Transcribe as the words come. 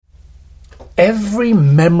Every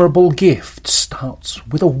memorable gift starts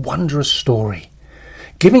with a wondrous story.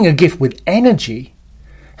 Giving a gift with energy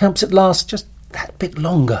helps it last just that bit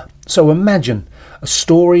longer. So imagine a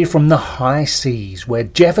story from the high seas where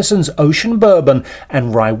Jefferson's Ocean Bourbon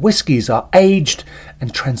and rye whiskies are aged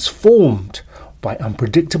and transformed by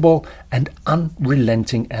unpredictable and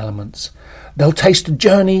unrelenting elements. They'll taste a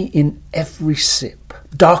journey in every sip,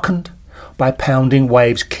 darkened by pounding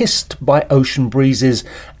waves, kissed by ocean breezes,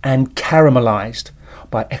 and caramelized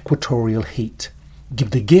by equatorial heat. Give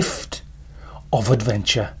the gift of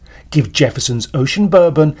adventure. Give Jefferson's Ocean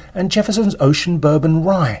Bourbon and Jefferson's Ocean Bourbon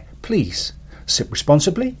Rye. Please sip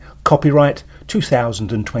responsibly. Copyright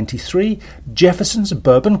 2023, Jefferson's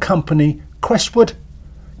Bourbon Company, Crestwood,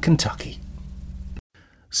 Kentucky.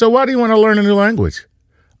 So why do you want to learn a new language?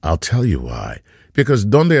 I'll tell you why. Because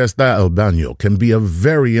 ¿Dónde está el baño? Can be a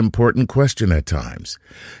very important question at times.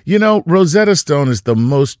 You know, Rosetta Stone is the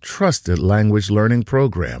most trusted language learning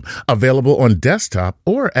program, available on desktop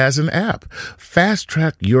or as an app.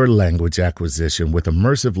 Fast-track your language acquisition with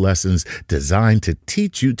immersive lessons designed to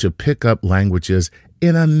teach you to pick up languages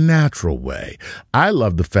in a natural way. I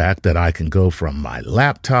love the fact that I can go from my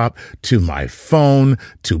laptop to my phone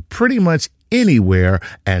to pretty much anywhere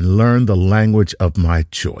and learn the language of my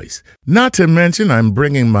choice. Not to mention, I'm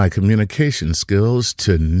bringing my communication skills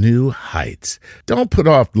to new heights. Don't put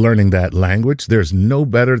off learning that language. There's no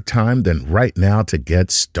better time than right now to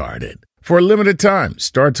get started. For a limited time,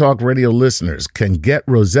 Star Talk Radio listeners can get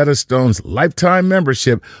Rosetta Stone's lifetime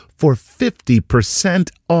membership for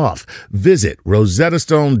 50% off. Visit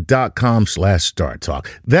rosettastone.com/StarTalk.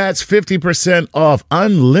 That's 50% off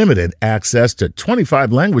unlimited access to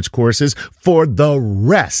 25 language courses for the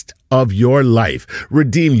rest of your life.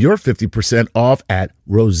 Redeem your 50% off at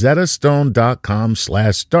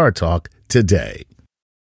rosettastone.com/StarTalk today.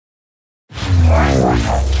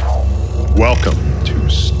 Welcome to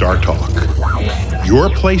Star Talk, your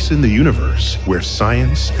place in the universe where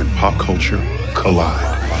science and pop culture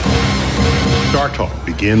collide. Star Talk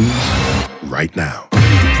begins right now.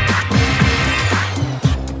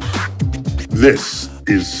 This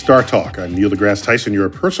is Star Talk. I'm Neil deGrasse Tyson, your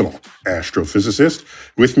personal astrophysicist.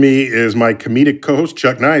 With me is my comedic co-host,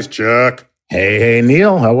 Chuck Nice. Chuck. Hey,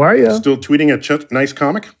 Neil. How are you? Still tweeting at Chuck Nice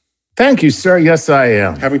Comic? Thank you, sir. Yes, I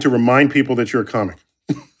am. Having to remind people that you're a comic.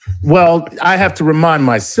 Well, I have to remind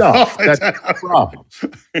myself. That's the problem.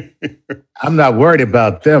 I'm not worried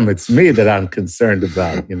about them. It's me that I'm concerned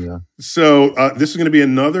about, you know. So this is going to be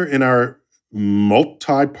another in our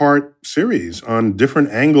multi-part series on different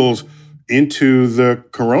angles into the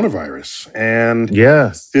coronavirus. And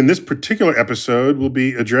yes, in this particular episode, we'll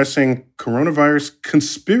be addressing coronavirus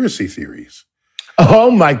conspiracy theories.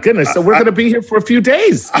 Oh, my goodness. So we're going to be here for a few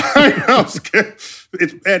days. I know.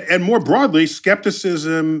 And more broadly,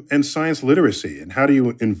 skepticism and science literacy. And how do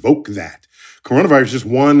you invoke that? Coronavirus is just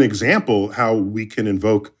one example how we can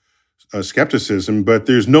invoke skepticism, but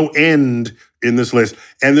there's no end in this list.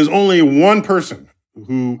 And there's only one person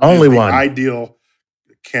who is the ideal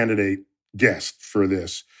candidate guest for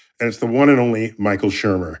this. And it's the one and only Michael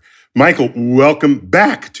Shermer. Michael, welcome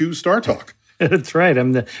back to Star Talk. That's right.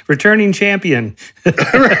 I'm the returning champion.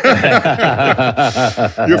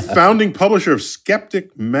 You're founding publisher of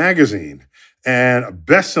Skeptic Magazine and a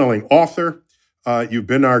best-selling author. You've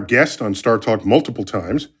been our guest on Star Talk multiple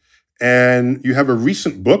times. And you have a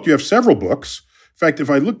recent book. You have several books. In fact,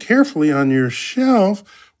 if I look carefully on your shelf,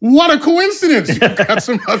 what a coincidence. You've got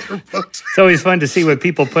some other books. It's always fun to see what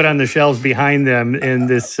people put on the shelves behind them in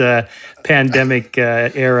this pandemic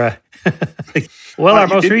era. Well, our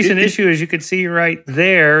most recent issue, as you can see right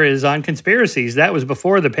there, is on conspiracies. That was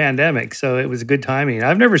before the pandemic, so it was good timing.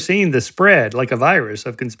 I've never seen the spread like a virus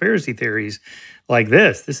of conspiracy theories like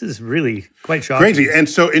this. This is really quite shocking. Crazy. And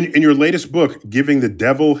so in your latest book, Giving the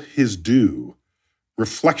Devil His Due,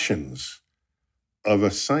 Reflections of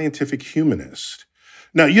a Scientific Humanist.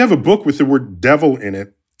 Now, you have a book with the word devil in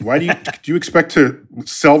it. Why do you expect to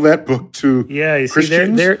sell that book to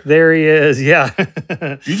Christians? See, there he is. Yeah.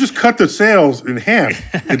 You just cut the sales in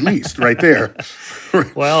half, at least, right there.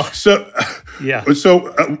 Well, yeah.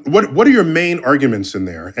 So, what are your main arguments in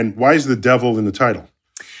there, and why is the devil in the title?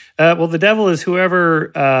 Well, the devil is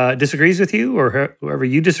whoever disagrees with you, or whoever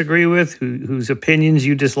you disagree with, whose opinions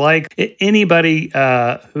you dislike. Anybody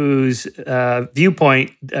whose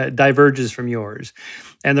viewpoint diverges from yours.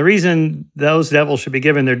 And the reason those devils should be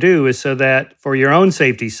given their due is so that for your own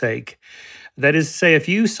safety's sake. That is to say, if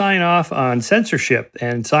you sign off on censorship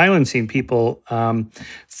and silencing people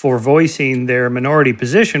for voicing their minority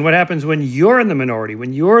position, what happens when you're in the minority,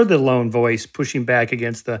 when you're the lone voice pushing back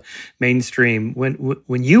against the mainstream,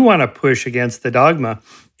 when you want to push against the dogma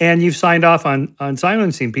and you've signed off on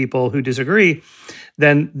silencing people who disagree,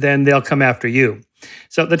 then they'll come after you.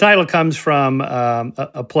 So the title comes from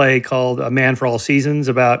a play called A Man for All Seasons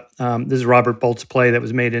about, this is Robert Bolt's play that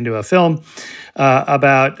was made into a film,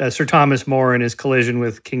 about Sir Thomas More and his collision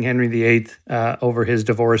with King Henry VIII over his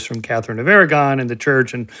divorce from Catherine of Aragon and the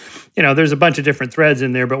church. And, there's a bunch of different threads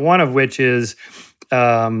in there, but one of which is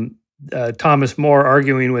Thomas More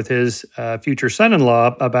arguing with his future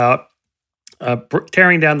son-in-law about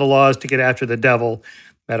tearing down the laws to get after the devil,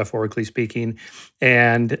 metaphorically speaking,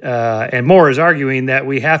 and More is arguing that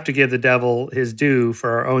we have to give the devil his due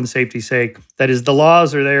for our own safety's sake. That is, the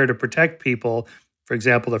laws are there to protect people, for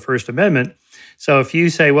example, the First Amendment. So if you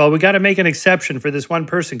say, well, we got to make an exception for this one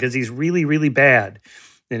person because he's really, really bad,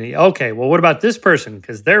 then okay, well, what about this person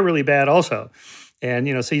because they're really bad also?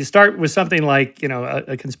 And, so you start with something like,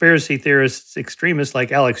 a conspiracy theorist extremist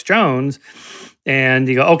like Alex Jones, and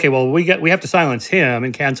you go, okay, well, we have to silence him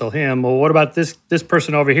and cancel him. Well, what about this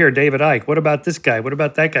person over here, David Icke? What about this guy? What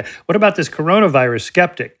about that guy? What about this coronavirus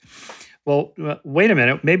skeptic? Well, wait a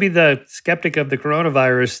minute. Maybe the skeptic of the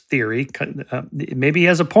coronavirus theory, maybe he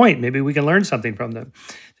has a point. Maybe we can learn something from them.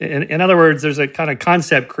 In other words, there's a kind of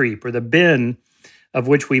concept creep, or the bin of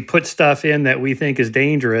which we put stuff in that we think is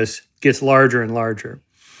dangerous gets larger and larger.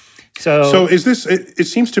 So is this, it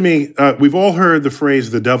seems to me, we've all heard the phrase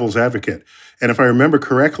the devil's advocate. And if I remember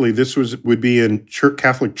correctly, this would be in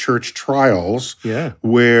Catholic Church trials,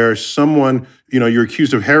 where someone, you're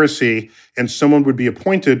accused of heresy, and someone would be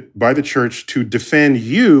appointed by the church to defend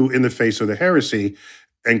you in the face of the heresy.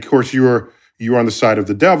 And of course, you're on the side of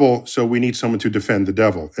the devil, so we need someone to defend the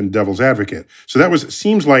devil and devil's advocate. So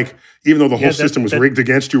seems like, even though the whole system was rigged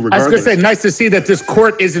against you regardless. I was going to say, nice to see that this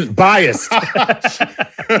court isn't biased.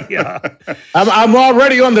 Yeah. I'm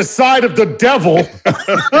already on the side of the devil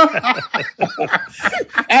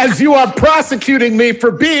as you are prosecuting me for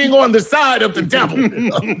being on the side of the devil.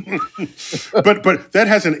 But that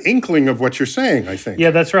has an inkling of what you're saying, I think. Yeah,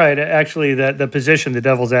 that's right. Actually, the position, the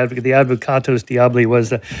devil's advocate, the advocatus diaboli, was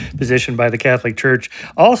the position by the Catholic Church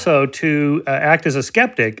also to act as a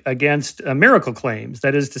skeptic against miracle claims.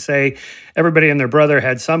 That is to say, everybody and their brother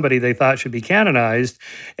had somebody they thought should be canonized,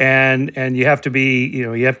 and you have to be,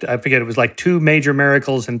 I forget, it was like 2 major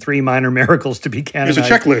miracles and 3 minor miracles to be canonized. It's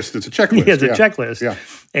a checklist. Yeah, it's a checklist. Yeah.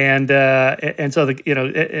 And so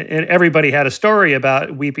and everybody had a story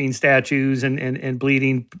about weeping statues and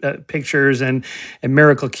bleeding pictures and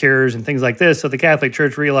miracle cures and things like this. So the Catholic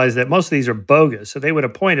Church realized that most of these are bogus. So they would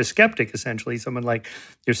appoint a skeptic, essentially, someone like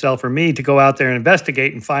yourself or me, to go out there and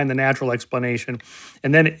investigate and find the natural explanation.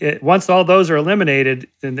 And then once all those are eliminated,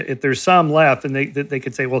 then if there's some left, then they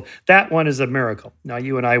could say, well, that one is a miracle. Now,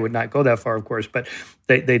 you and I would not go that far, of course, but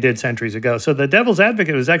they did centuries ago. So the devil's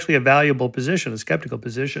advocate was actually a valuable position, a skeptical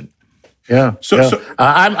position. Yeah. So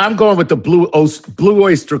I'm going with the Blue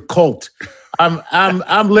Oyster cult.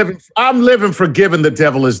 I'm living for giving the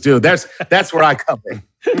devil his due. That's where I come in.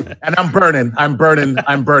 And I'm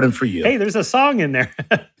burning for you. Hey, there's a song in there.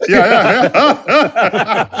 Yeah.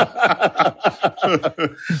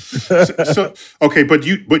 So okay, but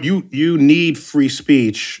you need free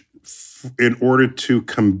speech in order to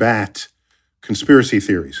combat conspiracy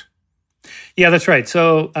theories. Yeah, that's right.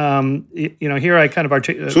 So, here I kind of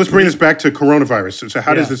articulate. So let's bring this back to coronavirus. So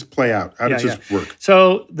how does this play out? How does this work?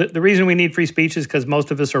 So the reason we need free speech is because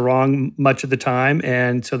most of us are wrong much of the time.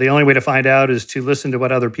 And so the only way to find out is to listen to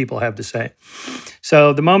what other people have to say.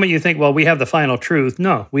 So the moment you think, well, we have the final truth.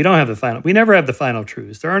 No, we don't have we never have the final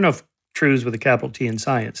truths. There are no truths with a capital T in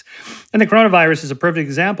science. And the coronavirus is a perfect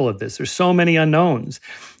example of this. There's so many unknowns.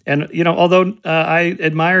 And, although I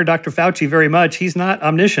admire Dr. Fauci very much, he's not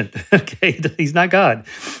omniscient. Okay, he's not God.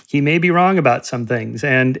 He may be wrong about some things,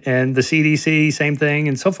 and the CDC, same thing,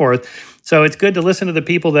 and so forth. So it's good to listen to the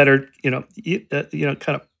people that are,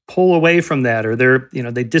 kind of pull away from that, or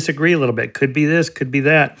they disagree a little bit. Could be this, could be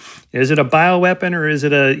that. Is it a bioweapon, or is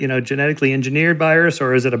it a genetically engineered virus,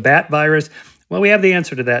 or is it a bat virus? Well, we have the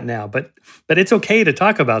answer to that now, but it's okay to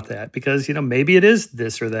talk about that because maybe it is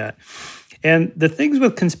this or that. And the things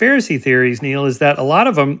with conspiracy theories, Neil, is that a lot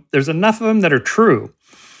of them, there's enough of them that are true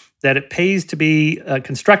that it pays to be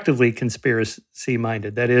constructively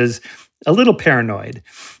conspiracy-minded. That is, a little paranoid,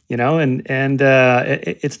 and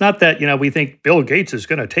it's not that, we think Bill Gates is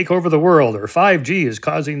going to take over the world or 5G is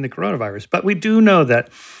causing the coronavirus. But we do know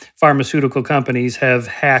that pharmaceutical companies have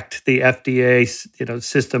hacked the FDA,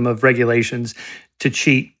 system of regulations to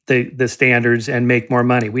cheat the standards and make more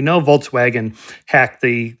money. We know Volkswagen hacked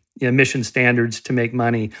the emission standards to make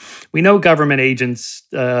money. We know government agents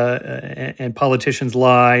and politicians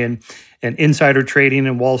lie and insider trading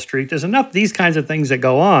in Wall Street. There's enough these kinds of things that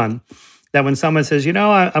go on that when someone says,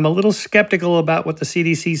 I'm a little skeptical about what the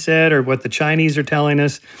CDC said or what the Chinese are telling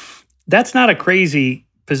us, that's not a crazy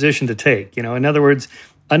position to take. In other words,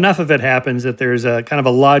 enough of it happens that there's a kind of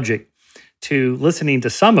a logic to listening to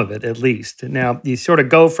some of it, at least. Now, you sort of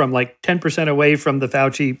go from like 10% away from the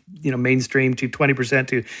Fauci, mainstream to 20%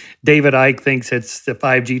 to David Icke thinks it's the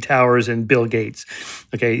 5G towers and Bill Gates.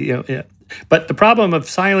 Okay, yeah. But the problem of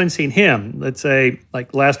silencing him, let's say,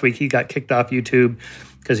 like last week, he got kicked off YouTube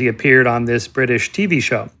because he appeared on this British TV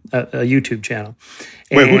show, a YouTube channel.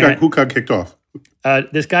 Wait, who got kicked off?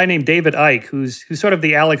 This guy named David Icke, who's sort of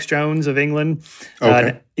the Alex Jones of England.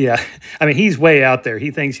 Okay. Yeah. I mean, he's way out there. He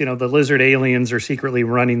thinks, the lizard aliens are secretly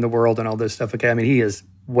running the world and all this stuff. Okay. I mean, he is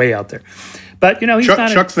way out there. But, he's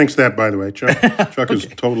Chuck thinks that, by the way. Chuck okay. is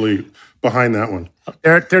totally behind that one.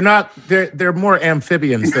 They're more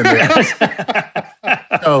amphibians than they are.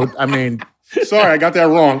 So, I mean... Sorry, I got that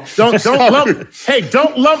wrong.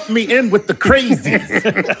 Don't lump me in with the crazies.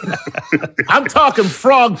 I'm talking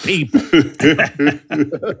frog people.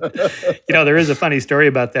 There is a funny story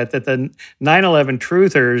about that the 9/11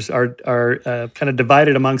 truthers are kind of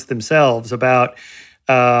divided amongst themselves about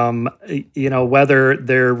whether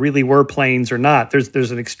there really were planes or not.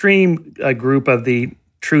 There's an extreme group of the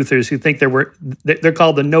truthers who think they're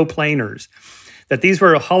called the no-planers, that these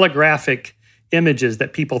were holographic images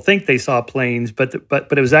that people think they saw planes, but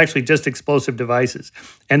it was actually just explosive devices.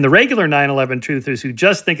 And the regular 9/11 truthers who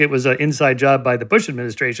just think it was an inside job by the Bush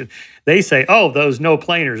administration, they say, "Oh, those no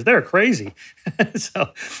planers, they're crazy."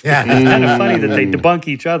 So yeah, it's kind of funny that they debunk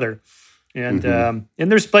each other. And and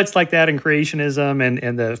there's splits like that in creationism,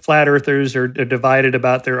 and the flat earthers are divided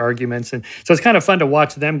about their arguments, and so it's kind of fun to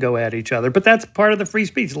watch them go at each other. But that's part of the free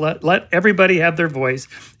speech. Let everybody have their voice.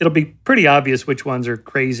 It'll be pretty obvious which ones are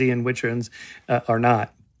crazy and which ones are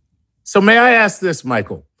not. So may I ask this,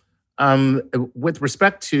 Michael, with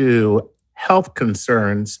respect to health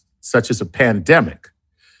concerns such as a pandemic,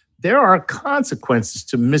 there are consequences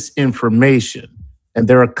to misinformation. And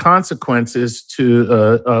there are consequences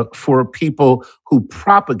for people who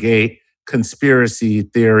propagate conspiracy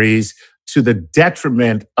theories to the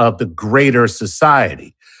detriment of the greater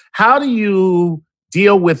society. How do you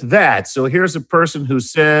deal with that? So here's a person who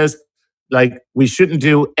says, like, we shouldn't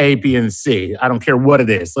do A, B, and C. I don't care what it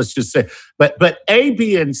is. Let's just say, but A,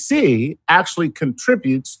 B, and C actually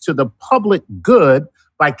contributes to the public good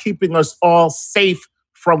by keeping us all safe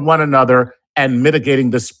from one another and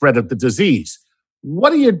mitigating the spread of the disease.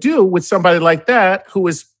 What do you do with somebody like that who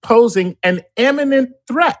is posing an imminent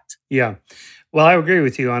threat? Yeah. Well, I agree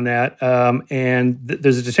with you on that. And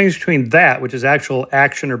there's a distinction between that, which is actual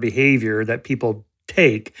action or behavior that people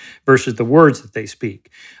take, versus the words that they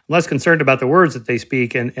speak. I'm less concerned about the words that they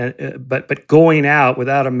speak, but going out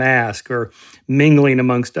without a mask or mingling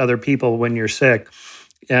amongst other people when you're sick.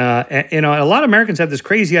 A lot of Americans have this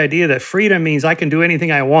crazy idea that freedom means I can do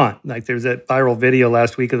anything I want. Like there's that viral video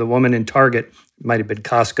last week of the woman in Target, it might have been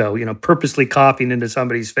Costco, purposely coughing into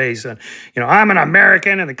somebody's face. And, I'm an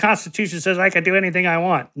American and the Constitution says I can do anything I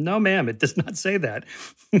want. No, ma'am, it does not say that.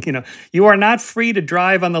 You are not free to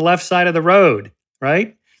drive on the left side of the road,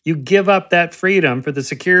 right? You give up that freedom for the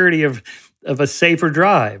security of a safer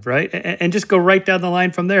drive, right? And just go right down the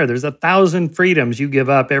line from there. There's 1,000 freedoms you give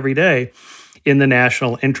up every day in the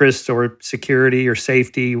national interests or security or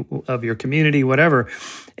safety of your community, whatever.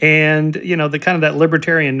 And, the kind of that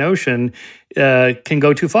libertarian notion can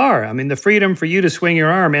go too far. I mean, the freedom for you to swing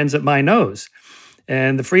your arm ends at my nose.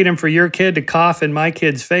 And the freedom for your kid to cough in my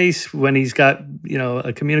kid's face when he's got,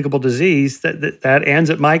 a communicable disease, that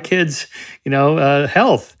ends at my kid's,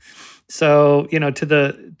 health. So, to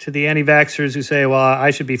the anti-vaxxers who say, well,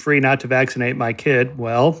 I should be free not to vaccinate my kid.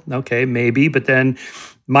 Well, okay, maybe, but then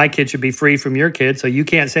my kid should be free from your kid. So you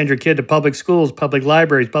can't send your kid to public schools, public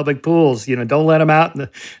libraries, public pools. Don't let them out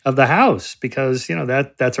of the house because,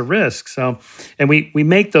 that's a risk. So, and we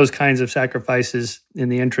make those kinds of sacrifices in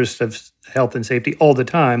the interest of health and safety all the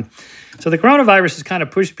time. So the coronavirus has kind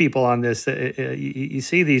of pushed people on this. You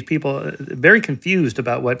see these people very confused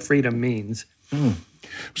about what freedom means.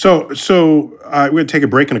 So we're going to take a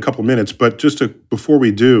break in a couple minutes, but before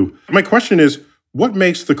we do, my question is, what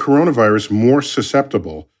makes the coronavirus more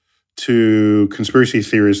susceptible to conspiracy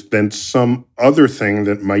theories than some other thing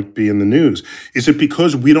that might be in the news? Is it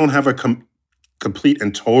because we don't have a complete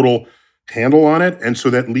and total handle on it, and so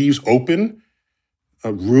that leaves open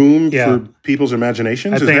room for people's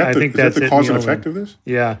imaginations? I think is that the cause and Neil. effect of this?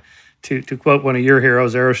 Yeah. to quote one of your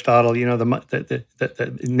heroes, Aristotle, the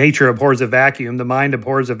nature abhors a vacuum, the mind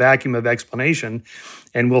abhors a vacuum of explanation,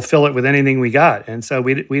 and we'll fill it with anything we got. And so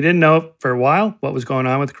we didn't know for a while what was going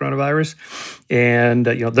on with coronavirus, and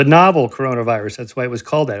the novel coronavirus. That's why it was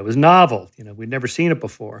called that. It was novel. We'd never seen it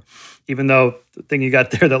before, even though the thing you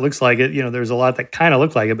got there that looks like it. There's a lot that kind of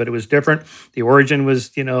looked like it, but it was different. The origin was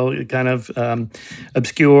kind of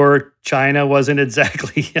obscure. China wasn't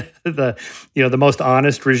exactly the most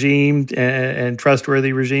honest regime and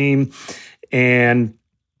trustworthy regime, and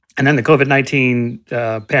then the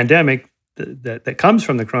COVID-19 pandemic that comes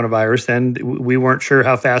from the coronavirus. Then we weren't sure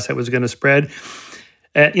how fast that was going to spread.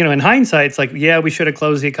 In hindsight, it's like, yeah, we should have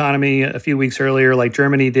closed the economy a few weeks earlier, like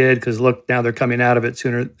Germany did, because look, now they're coming out of it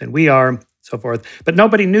sooner than we are, so forth. But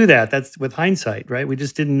nobody knew that. That's with hindsight, right? We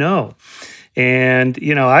just didn't know. And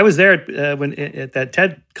I was there at that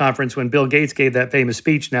TED conference when Bill Gates gave that famous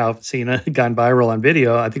speech, now seen gone viral on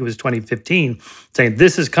video. I think it was 2015, saying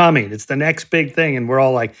this is coming. It's the next big thing, and we're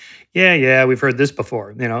all like, yeah, we've heard this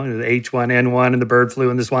before. The H1N1 and the bird flu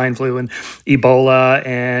and the swine flu and Ebola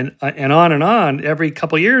and on and on. Every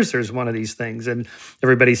couple of years, there's one of these things, and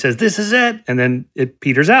everybody says this is it, and then it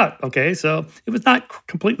peters out. Okay, so it was not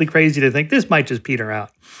completely crazy to think this might just peter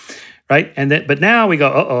out. Right. But now we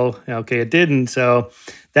go, okay, it didn't. So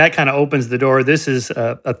that kind of opens the door. This is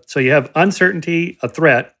so you have uncertainty, a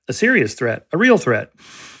threat, a serious threat, a real threat.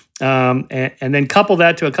 And then couple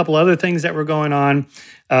that to a couple other things that were going on.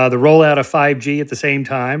 The rollout of 5G at the same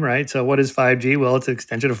time, right? So what is 5G? Well, it's an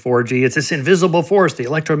extension of 4G. It's this invisible force, the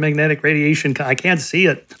electromagnetic radiation. I can't see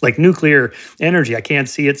it, like nuclear energy. I can't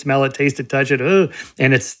see it, smell it, taste it, touch it.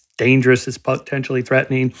 And it's dangerous, it's potentially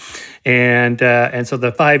threatening, and so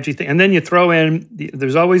the 5G thing, and then you throw in,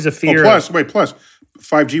 there's always a fear. Plus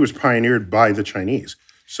 5G was pioneered by the Chinese,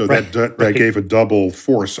 so that gave a double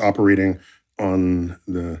force operating on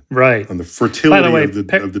the fertility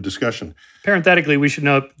of the discussion. Parenthetically, we should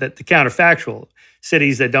note that the counterfactual,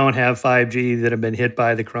 cities that don't have 5G that have been hit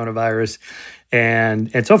by the coronavirus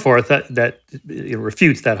and so forth, that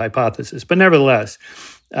refutes that hypothesis. But nevertheless,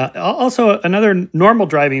 also another normal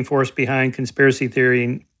driving force behind conspiracy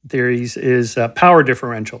theories is power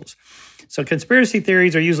differentials. So conspiracy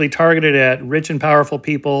theories are usually targeted at rich and powerful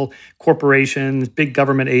people, corporations, big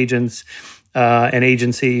government agents, and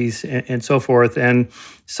agencies, and so forth. And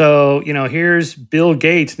so, here's Bill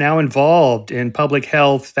Gates now involved in public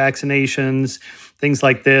health, vaccinations, things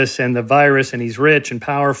like this, and the virus, and he's rich and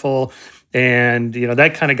powerful. And,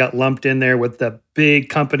 that kind of got lumped in there with the big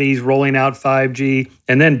companies rolling out 5G.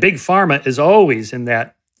 And then big pharma is always in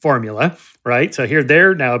that formula, right? So here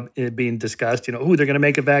they're now being discussed, they're going to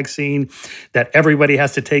make a vaccine that everybody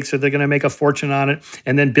has to take, so they're going to make a fortune on it.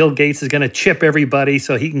 And then Bill Gates is going to chip everybody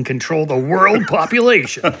so he can control the world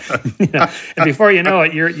population. And before you know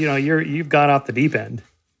it, you've gone off the deep end.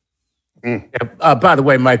 Yeah, by the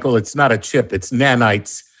way, Michael, it's not a chip, it's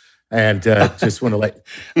nanites. And just want to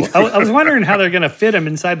I was wondering how they're going to fit him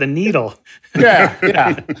inside the needle. Yeah.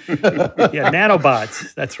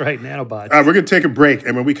 Nanobots. That's right, nanobots. We're going to take a break,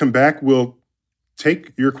 and when we come back, we'll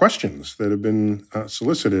take your questions that have been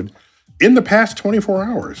solicited in the past 24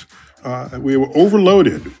 hours. We were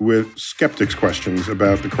overloaded with skeptics' questions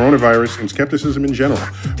about the coronavirus and skepticism in general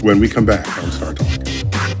when we come back on Star Talk.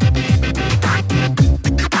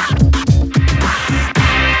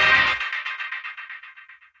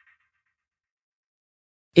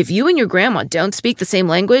 If you and your grandma don't speak the same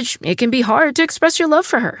language, it can be hard to express your love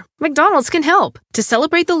for her. McDonald's can help. To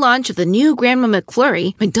celebrate the launch of the new Grandma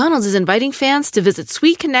McFlurry, McDonald's is inviting fans to visit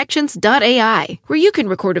sweetconnections.ai, where you can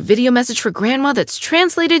record a video message for Grandma that's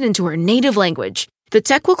translated into her native language. The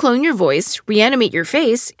tech will clone your voice, reanimate your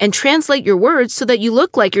face, and translate your words so that you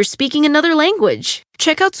look like you're speaking another language.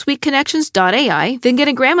 Check out sweetconnections.ai, then get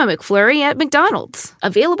a Grandma McFlurry at McDonald's.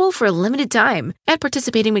 Available for a limited time at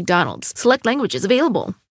participating McDonald's. Select languages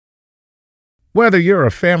available. Whether you're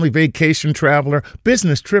a family vacation traveler,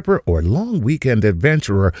 business tripper, or long weekend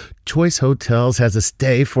adventurer, Choice Hotels has a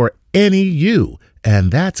stay for any you.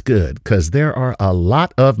 And that's good, because there are a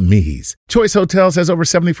lot of me's. Choice Hotels has over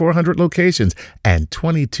 7,400 locations and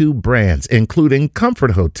 22 brands, including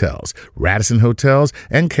Comfort Hotels, Radisson Hotels,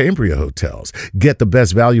 and Cambria Hotels. Get the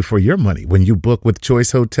best value for your money when you book with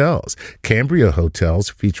Choice Hotels. Cambria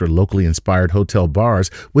Hotels feature locally inspired hotel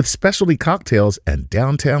bars with specialty cocktails and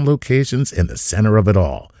downtown locations in the center of it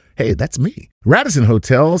all. Hey, that's me. Radisson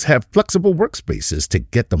Hotels have flexible workspaces to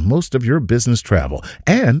get the most of your business travel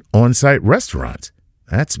and on-site restaurants.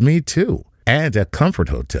 That's me too. And at Comfort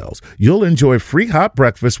Hotels, you'll enjoy free hot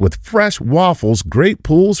breakfast with fresh waffles, great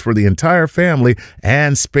pools for the entire family,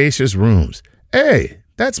 and spacious rooms. Hey,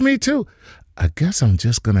 that's me too. I guess I'm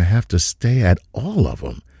just going to have to stay at all of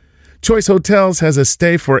them. Choice Hotels has a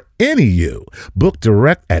stay for any you. Book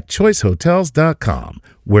direct at choicehotels.com,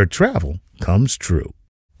 where travel comes true.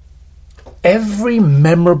 Every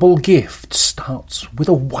memorable gift starts with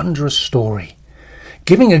a wondrous story.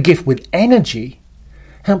 Giving a gift with energy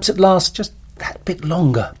helps it last just that bit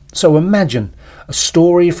longer. So imagine a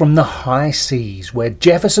story from the high seas where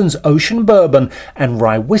Jefferson's Ocean Bourbon and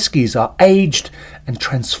rye whiskies are aged and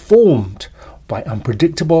transformed by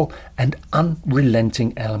unpredictable and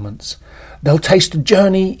unrelenting elements. They'll taste a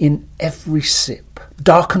journey in every sip,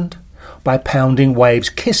 darkened by pounding waves,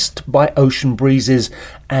 kissed by ocean breezes,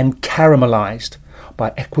 and caramelized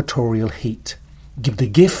by equatorial heat. Give the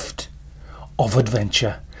gift of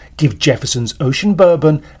adventure. Give Jefferson's Ocean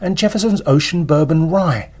Bourbon and Jefferson's Ocean Bourbon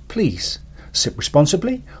Rye. Please sip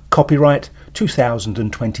responsibly. Copyright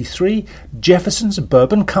 2023, Jefferson's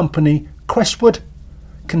Bourbon Company, Crestwood,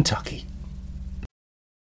 Kentucky.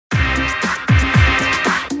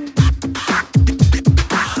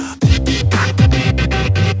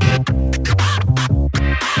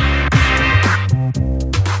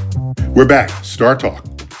 We're back. Star Talk.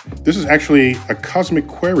 This is actually a Cosmic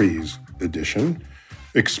Queries edition,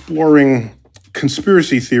 exploring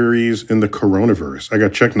conspiracy theories in the coronavirus. I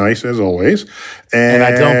got Chuck Nice, as always. And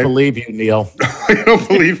I don't believe you, Neil. You don't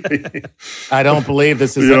believe me? I don't believe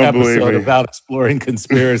this is an episode about exploring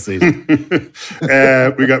conspiracies.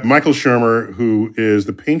 We got Michael Shermer, who is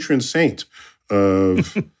the patron saint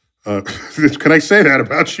of... can I say that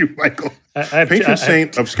about you, Michael? Patron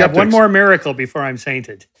saint of skeptics. I have one more miracle before I'm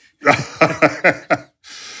sainted.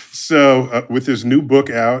 So, with his new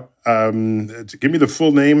book out, give me the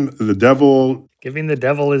full name, The Devil. Giving the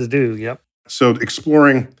Devil his due, yep. So,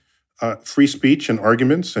 exploring free speech and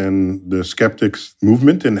arguments and the skeptics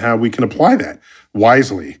movement and how we can apply that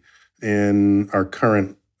wisely in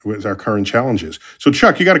with our current challenges. So,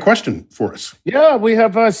 Chuck, you got a question for us? Yeah, we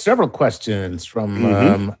have several questions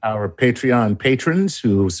from our Patreon patrons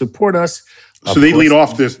who support us. So they lead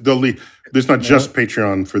off this. There's not just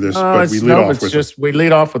Patreon for this, but we lead off with we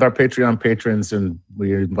lead off with our Patreon patrons, and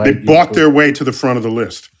we invite. They bought their way to the front of the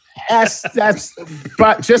list. That's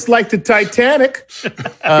but just like the Titanic.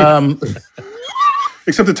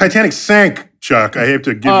 Except the Titanic sank, Chuck. I have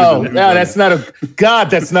to give you the news.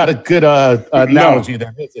 That's not a good analogy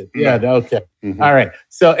there, is it? Yeah, okay. Mm-hmm. All right.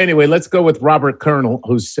 So anyway, let's go with Robert Colonel,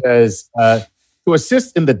 who says, to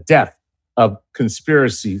assist in the death of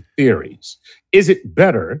conspiracy theories, is it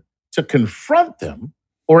better to confront them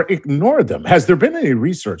or ignore them? Has there been any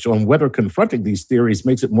research on whether confronting these theories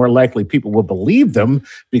makes it more likely people will believe them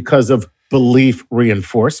because of belief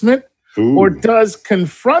reinforcement? Ooh. Or does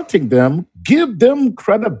confronting them give them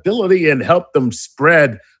credibility and help them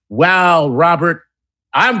spread? Wow, Robert,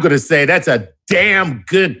 I'm going to say that's a damn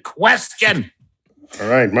good question. All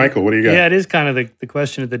right, Michael, what do you got? Yeah, it is kind of the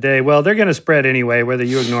question of the day. Well, they're going to spread anyway, whether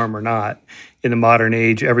you ignore them or not. In the modern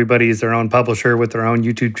age, everybody is their own publisher with their own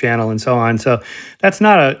YouTube channel and so on. So that's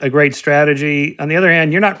not a great strategy. On the other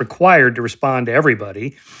hand, you're not required to respond to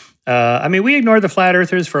everybody. We ignored the flat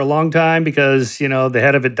earthers for a long time because, the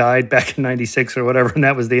head of it died back in 96 or whatever, and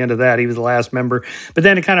that was the end of that. He was the last member. But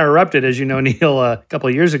then it kind of erupted, as you know, Neil, a couple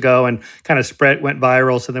of years ago and kind of went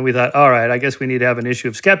viral. So then we thought, all right, I guess we need to have an issue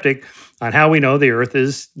of skeptic on how we know the earth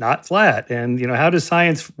is not flat. And, how does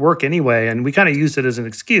science work anyway? And we kind of used it as an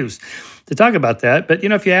excuse to talk about that. But,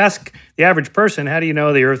 if you ask the average person, how do you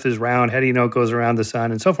know the earth is round? How do you know it goes around the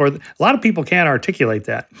sun and so forth? A lot of people can't articulate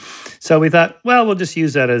that. So we thought, well, we'll just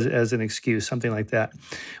use that as an excuse, something like that.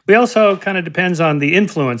 We also kind of depends on the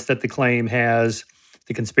influence that the claim has.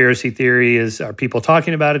 The conspiracy theory are people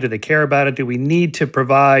talking about it? Do they care about it? Do we need to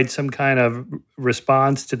provide some kind of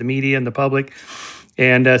response to the media and the public?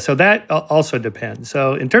 And so that also depends.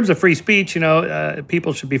 So in terms of free speech,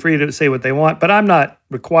 people should be free to say what they want, but I'm not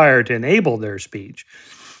required to enable their speech.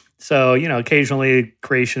 So, occasionally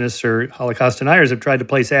creationists or Holocaust deniers have tried to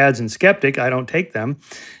place ads in Skeptic. I don't take them.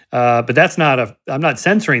 But I'm not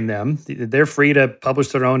censoring them. They're free to publish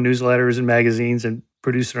their own newsletters and magazines and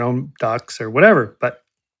produce their own docs or whatever. But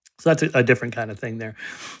so that's a different kind of thing there.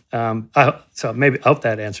 I hope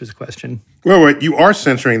that answers the question. Well, wait, you are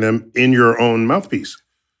censoring them in your own mouthpiece.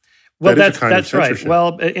 Well, that's right.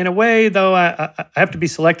 Well, in a way, though, I have to be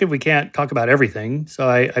selective. We can't talk about everything. So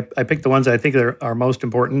I pick the ones I think are most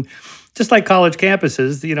important. Just like college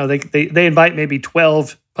campuses, they invite maybe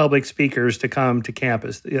 12 public speakers to come to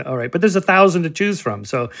campus. All right, but there's 1,000 to choose from.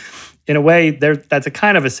 So in a way, that's a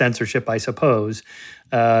kind of a censorship, I suppose,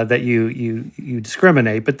 that you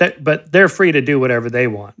discriminate. But they're free to do whatever they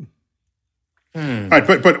want. All right,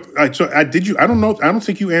 but so did you? I don't know. I don't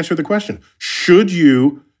think you answered the question. Should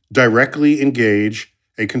you directly engage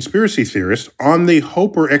a conspiracy theorist on the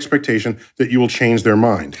hope or expectation that you will change their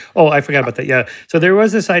mind. Oh, I forgot about that. Yeah. So there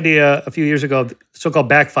was this idea a few years ago, the so-called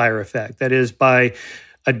backfire effect. That is, by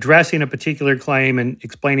addressing a particular claim and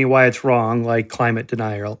explaining why it's wrong, like climate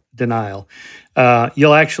denial,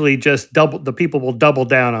 you'll actually the people will double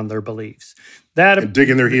down on their beliefs. And dig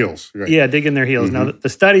in their heels. Right. Yeah, dig in their heels. Now, the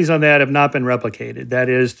studies on that have not been replicated. That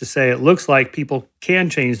is to say, it looks like people can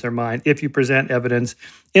change their mind if you present evidence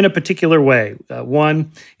in a particular way.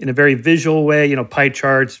 One, in a very visual way, pie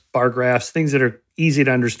charts, bar graphs, things that are easy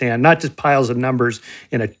to understand, not just piles of numbers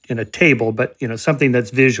in a table, but something that's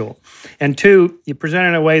visual. And two, you present it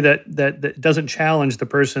in a way that doesn't challenge the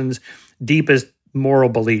person's deepest moral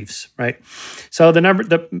beliefs, right? So the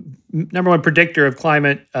number one predictor of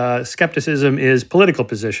climate skepticism is political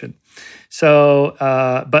position. So,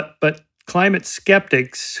 but climate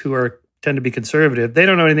skeptics who tend to be conservative, they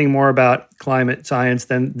don't know anything more about climate science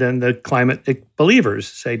than the climate believers,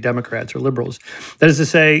 say Democrats or liberals. That is to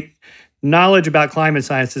say, knowledge about climate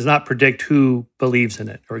science does not predict who believes in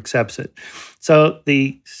it or accepts it. So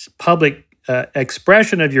the public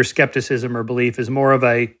expression of your skepticism or belief is more of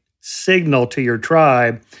a signal to your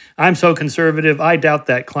tribe, I'm so conservative, I doubt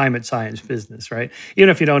that climate science business, right? Even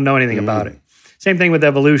if you don't know anything about it. Same thing with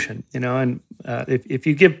evolution, and if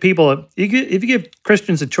you give people, if you give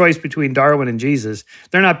Christians a choice between Darwin and Jesus,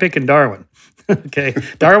 they're not picking Darwin. Okay,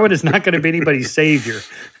 Darwin is not going to be anybody's savior,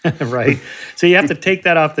 right? So you have to take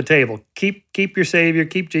that off the table. Keep your savior,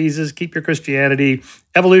 keep Jesus, keep your Christianity.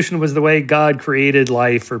 Evolution was the way God created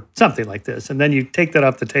life, or something like this, and then you take that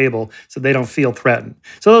off the table so they don't feel threatened.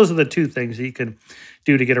 So those are the two things that you can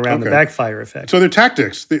do to get around the backfire effect. So they're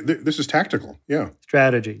tactics. This is tactical. Yeah.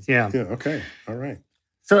 Strategies. Yeah. Yeah. Okay. All right.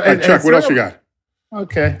 So, Chuck, what else you got?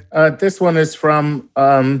 Okay. This one is from,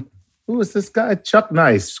 who is this guy? Chuck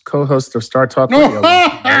Nice, co-host of Star Talk Radio.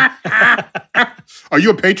 Are you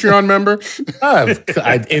a Patreon member?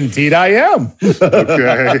 Indeed, I am.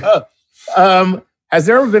 Okay. Has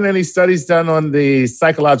there ever been any studies done on the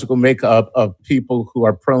psychological makeup of people who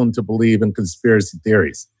are prone to believe in conspiracy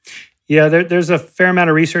theories? Yeah, there's a fair amount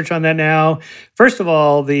of research on that now. First of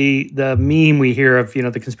all, the meme we hear of,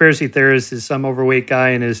 the conspiracy theorist is some overweight guy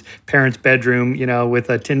in his parents' bedroom, with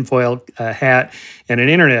a tinfoil hat and an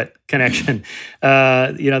internet connection.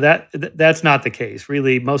 That's not the case.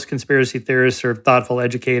 Really, most conspiracy theorists are thoughtful,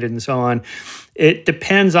 educated, and so on. It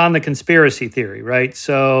depends on the conspiracy theory, right?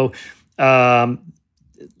 So,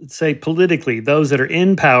 let's say politically, those that are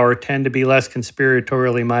in power tend to be less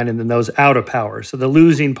conspiratorially minded than those out of power. So the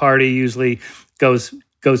losing party usually goes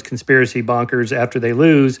conspiracy bonkers after they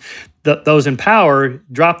lose. Those in power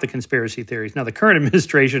drop the conspiracy theories. Now, the current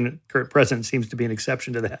administration, current president, seems to be an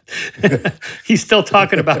exception to that. He's still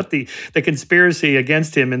talking about the conspiracy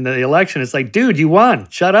against him in the election. It's like, dude, you won.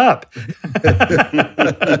 Shut up.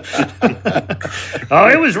 Oh,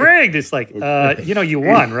 it was rigged. It's like, you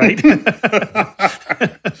won, right?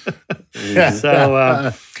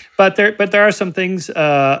 So, but there are some things,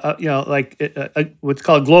 like what's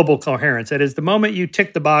called global coherence. That is, the moment you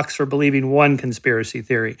tick the box for believing one conspiracy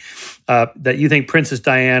theory, that you think Princess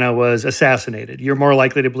Diana was assassinated, you're more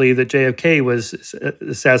likely to believe that JFK was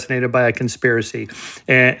assassinated by a conspiracy,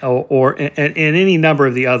 or any number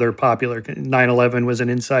of the other popular. 9/11 was an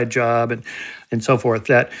inside job, and so forth.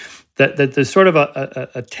 That there's sort of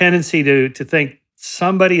a tendency to think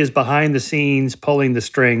somebody is behind the scenes pulling the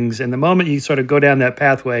strings. And the moment you sort of go down that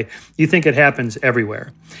pathway, you think it happens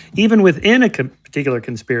everywhere, even within a particular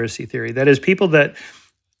conspiracy theory. That is, people that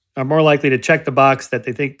are more likely to check the box that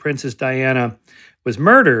they think Princess Diana was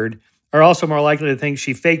murdered are also more likely to think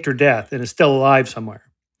she faked her death and is still alive somewhere.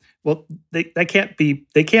 Well, they can't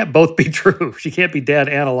both be true. She can't be dead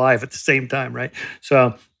and alive at the same time, right?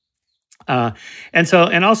 So,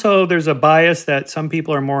 and also there's a bias that some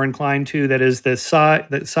people are more inclined to, that is the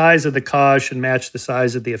size of the cause should match the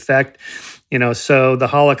size of the effect. So the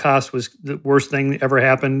Holocaust was the worst thing that ever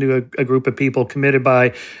happened to a group of people committed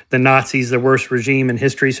by the Nazis, the worst regime in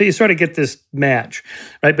history. So you sort of get this match,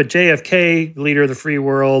 right? But JFK, leader of the free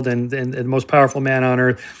world and the most powerful man on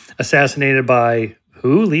earth, assassinated by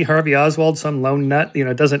who? Lee Harvey Oswald, some lone nut?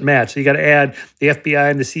 It doesn't match. So you got to add the FBI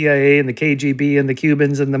and the CIA and the KGB and the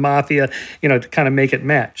Cubans and the mafia, to kind of make it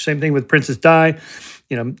match. Same thing with Princess Di,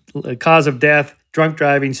 cause of death, drunk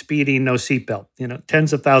driving, speeding, no seatbelt.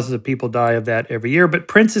 Tens of thousands of people die of that every year, but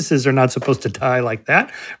princesses are not supposed to die like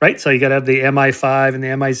that, right? So you got to have the MI5 and the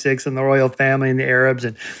MI6 and the royal family and the Arabs,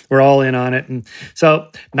 and we're all in on it. And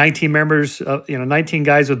so 19 members, 19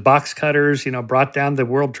 guys with box cutters, brought down the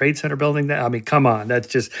World Trade Center building. I mean, come on, that's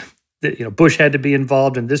just Bush had to be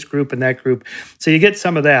involved in this group and that group. So you get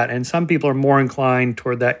some of that, and some people are more inclined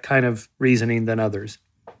toward that kind of reasoning than others.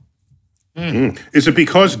 Is it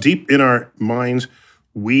because deep in our minds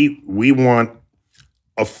we want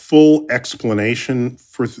a full explanation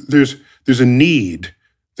for there's a need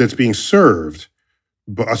that's being served,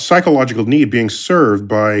 a psychological need being served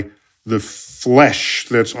by the flesh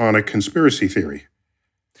that's on a conspiracy theory?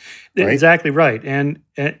 Right? Exactly right. And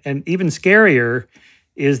even scarier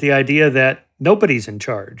is the idea that nobody's in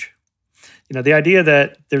charge. The idea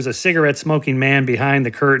that there's a cigarette-smoking man behind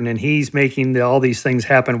the curtain and he's making all these things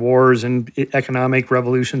happen, wars and economic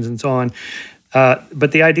revolutions and so on.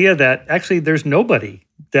 But the idea that actually there's nobody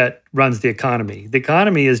that runs the economy. The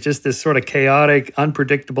economy is just this sort of chaotic,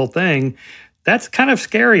 unpredictable thing. That's kind of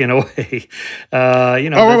scary in a way. Wait!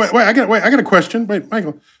 I got a question. Wait,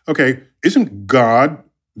 Michael. Okay, isn't God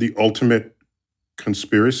the ultimate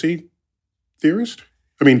conspiracy theorist?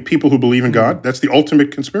 I mean, people who believe in God, that's the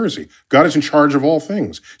ultimate conspiracy. God is in charge of all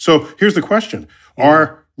things. So here's the question.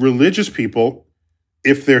 Are religious people,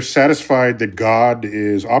 if they're satisfied that God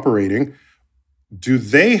is operating, do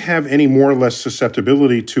they have any more or less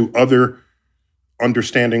susceptibility to other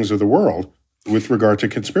understandings of the world with regard to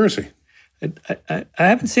conspiracy? I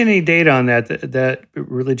haven't seen any data on that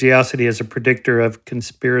religiosity is a predictor of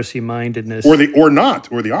conspiracy mindedness, or the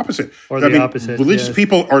opposite. Opposite. Religious yes.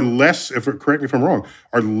 people are less. Correct me if I'm wrong.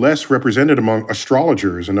 Are less represented among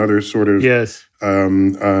astrologers and other sort of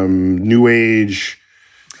New Age.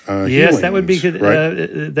 Yes, that would be good.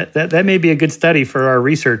 Right? That may be a good study for our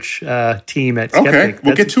research team at Skeptic. Okay,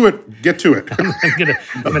 we'll get to it.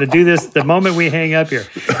 I'm gonna do this the moment we hang up here.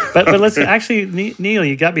 But let's actually, Neil,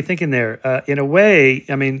 you got me thinking there. In a way,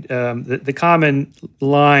 I mean, the common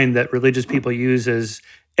line that religious people use is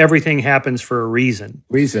everything happens for a reason.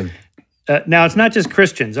 Now, it's not just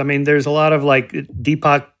Christians. I mean, there's a lot of like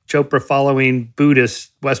Deepak Chopra following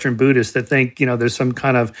Western Buddhists that think, there's some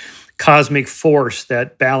kind of cosmic force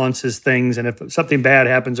that balances things, and if something bad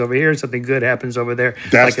happens over here, something good happens over there.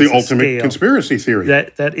 That's the ultimate conspiracy theory.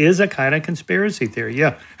 That is a kind of conspiracy theory.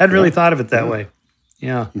 Yeah, I hadn't really thought of it that way.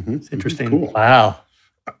 Yeah, it's interesting. Cool. Wow,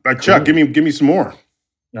 Chuck, give me some more.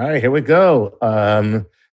 All right, here we go.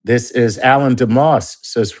 This is Alan DeMoss.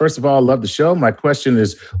 Says, first of all, I love the show. My question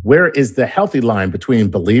is, where is the healthy line between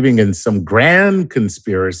believing in some grand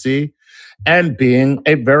conspiracy and being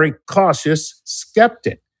a very cautious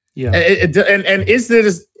skeptic? Yeah. And is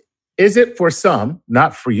it for some,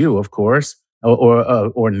 not for you, of course,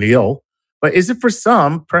 or Neil, but is it for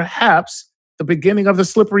some perhaps the beginning of the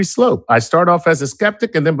slippery slope? I start off as a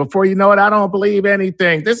skeptic, and then before you know it, I don't believe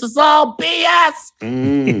anything. This is all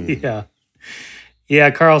BS. Yeah,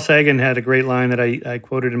 Carl Sagan had a great line that I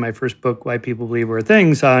quoted in my first book, Why People Believe Weird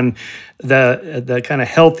Things, on the kind of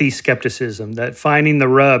healthy skepticism, that finding the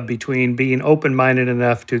rub between being open-minded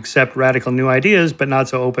enough to accept radical new ideas, but not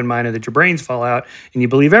so open-minded that your brains fall out and you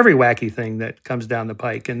believe every wacky thing that comes down the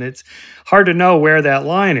pike. And it's hard to know where that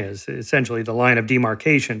line is, essentially the line of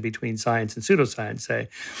demarcation between science and pseudoscience, say.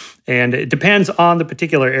 And it depends on the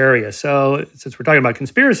particular area. So since we're talking about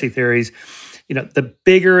conspiracy theories, the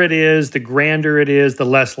bigger it is, the grander it is, the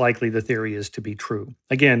less likely the theory is to be true.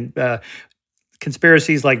 Again,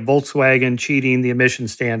 conspiracies like Volkswagen cheating the emission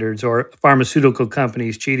standards or pharmaceutical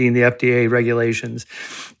companies cheating the FDA regulations,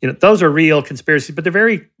 those are real conspiracies, but they're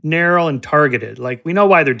very narrow and targeted. Like, we know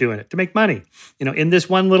why they're doing it, to make money, in this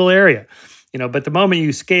one little area. But the moment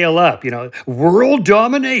you scale up, world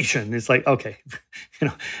domination, it's like, okay,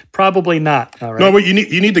 probably not. All right. No, but you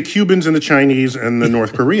need the Cubans and the Chinese and the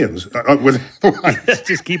North Koreans.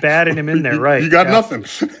 Just keep adding them in there, right? You got nothing.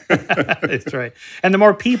 That's right. And the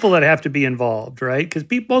more people that have to be involved, right? Because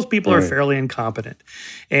most people are fairly incompetent,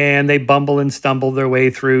 and they bumble and stumble their way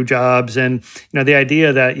through jobs. And the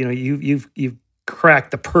idea that you've cracked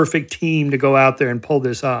the perfect team to go out there and pull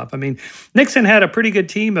this off. I mean, Nixon had a pretty good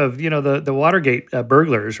team of, the Watergate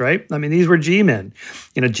burglars, right? I mean, these were G-men,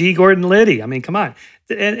 G. Gordon Liddy. I mean, come on.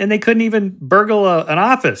 And they couldn't even burgle an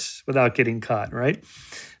office without getting caught, right?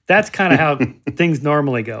 That's kind of how things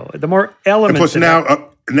normally go. The more elements... And plus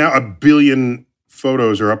now a billion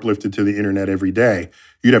photos are uplifted to the internet every day.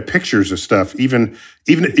 You'd have pictures of stuff, even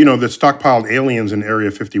the stockpiled aliens in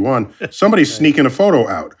Area 51. Somebody's sneaking a photo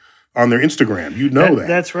out on their Instagram. That.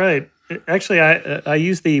 That's right. Actually, I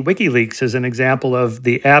use the WikiLeaks as an example of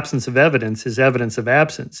the absence of evidence is evidence of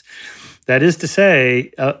absence. That is to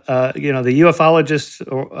say, the ufologists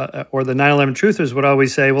or the 9/11 truthers would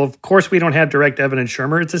always say, well, of course we don't have direct evidence,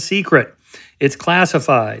 Shermer. It's a secret. It's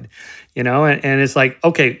classified, and it's like,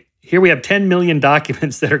 okay, here we have 10 million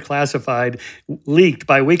documents that are classified, leaked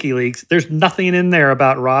by WikiLeaks. There's nothing in there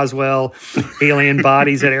about Roswell, alien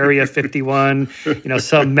bodies at Area 51,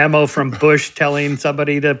 some memo from Bush telling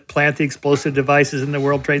somebody to plant the explosive devices in the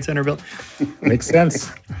World Trade Center building. Makes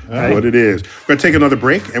sense. Right. What it is. We're going to take another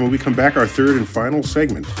break, and when we come back, our third and final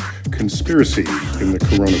segment, Conspiracy in the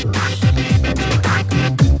Coronavirus.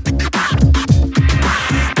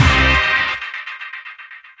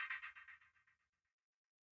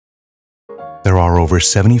 There are over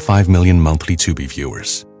 75 million monthly Tubi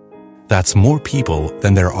viewers. That's more people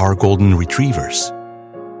than there are golden retrievers.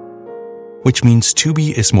 Which means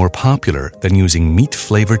Tubi is more popular than using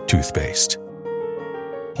meat-flavored toothpaste.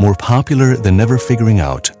 More popular than never figuring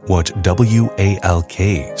out what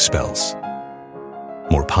WALK spells.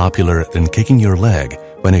 More popular than kicking your leg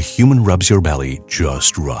when a human rubs your belly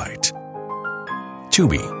just right.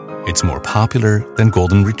 Tubi, it's more popular than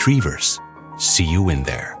golden retrievers. See you in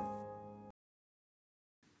there.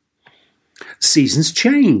 Seasons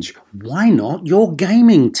change. Why not your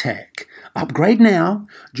gaming tech? Upgrade now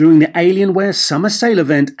during the Alienware Summer Sale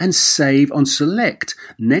event and save on select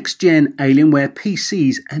next-gen Alienware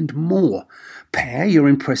PCs and more. Pair your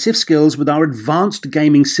impressive skills with our advanced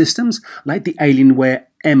gaming systems like the Alienware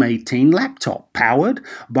M18 laptop, powered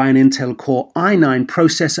by an Intel Core i9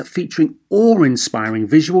 processor featuring awe-inspiring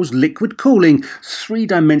visuals, liquid cooling,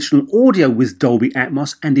 three-dimensional audio with Dolby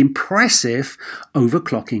Atmos, and impressive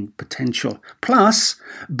overclocking potential. Plus,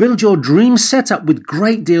 build your dream setup with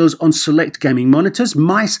great deals on select gaming monitors,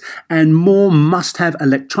 mice, and more must-have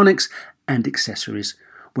electronics and accessories.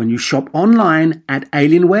 When you shop online at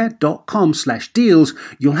alienware.com/deals,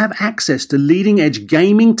 you'll have access to leading-edge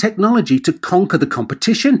gaming technology to conquer the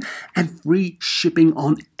competition and free shipping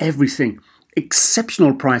on everything.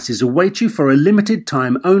 Exceptional prices await you for a limited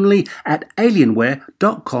time only at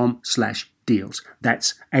alienware.com/deals.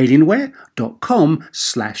 That's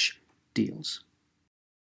alienware.com/deals.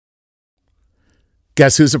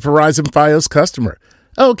 Guess who's a Verizon Fios customer?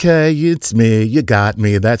 Okay, it's me. You got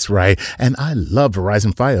me. That's right. And I love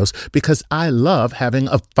Verizon Fios because I love having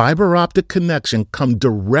a fiber optic connection come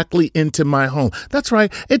directly into my home. That's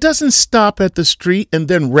right. It doesn't stop at the street and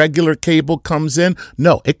then regular cable comes in.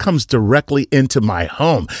 No, it comes directly into my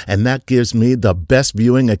home. And that gives me the best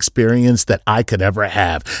viewing experience that I could ever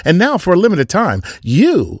have. And now for a limited time,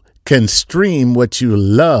 you can stream what you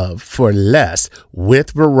love for less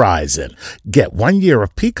with Verizon. Get 1 year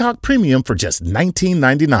of Peacock Premium for just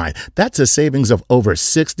 $19.99. That's a savings of over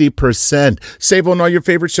 60%. Save on all your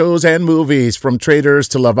favorite shows and movies, from Traitors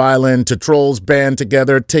to Love Island to Trolls Band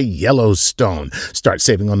Together to Yellowstone. Start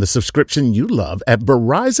saving on the subscription you love at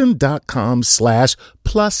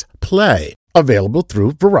Verizon.com/plusplay. Available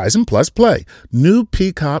through Verizon Plus Play. New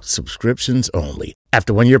Peacock subscriptions only.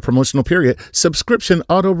 After 1 year promotional period, subscription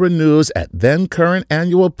auto-renews at then current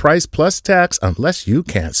annual price plus tax unless you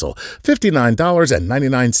cancel.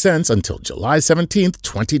 $59.99 until July 17th,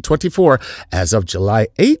 2024. As of July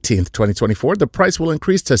 18th, 2024, the price will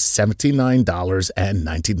increase to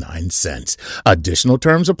 $79.99. Additional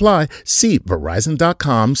terms apply. See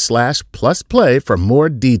Verizon.com/plusplay for more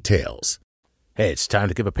details. Hey, it's time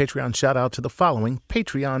to give a Patreon shout-out to the following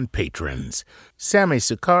Patreon patrons: Sammy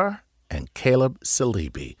Sukar and Caleb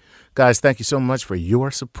Salibi. Guys, thank you so much for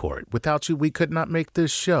your support. Without you, we could not make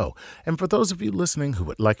this show. And for those of you listening who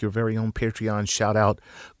would like your very own Patreon shout-out,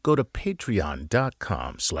 go to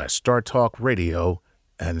patreon.com/StarTalkRadio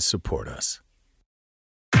and support us.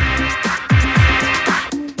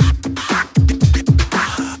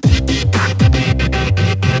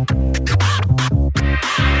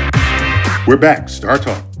 We're back. Star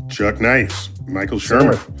Talk. Chuck Nice, Michael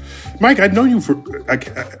Shermer. Mike, I've known you for a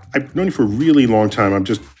really long time. I'm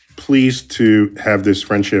just pleased to have this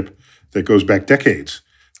friendship that goes back decades.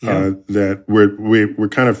 Yeah. That we're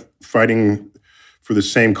kind of fighting for the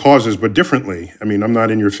same causes, but differently. I mean, I'm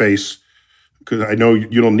not in your face because I know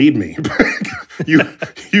you don't need me. But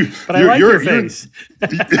I like your face.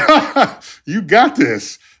 You got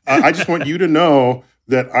this. I just want you to know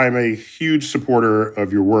that I'm a huge supporter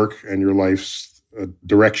of your work and your life's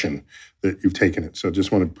direction that you've taken it. So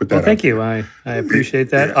just want to put that out. Thank you. I appreciate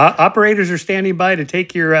that. Operators are standing by to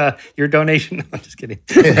take your donation. I'm just kidding.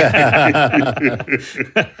 So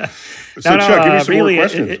Chuck, give me some more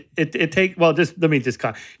questions. It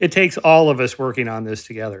takes all of us working on this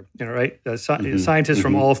together, right? Scientists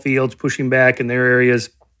from all fields pushing back in their areas.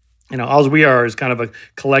 All we are is kind of a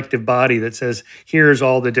collective body that says, here's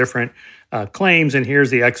all the different claims, and here's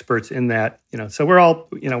the experts in that. So we're all,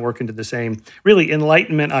 working to the same really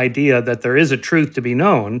Enlightenment idea that there is a truth to be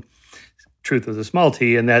known, truth with a small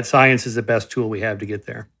t, and that science is the best tool we have to get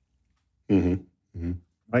there. Mm-hmm. Mm-hmm.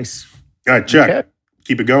 Nice. All right, Chuck, Okay.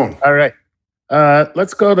 keep it going. All right.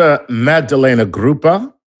 Let's go to Magdalena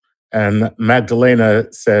Grupa. And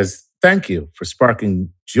Magdalena says, thank you for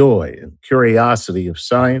sparking joy and curiosity of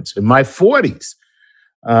science in my 40s.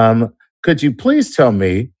 Could you please tell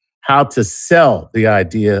me how to sell the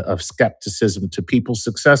idea of skepticism to people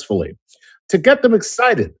successfully, to get them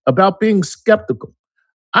excited about being skeptical?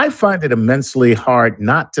 I find it immensely hard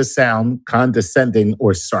not to sound condescending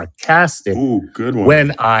or sarcastic Ooh, good one.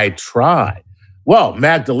 when I try. Well,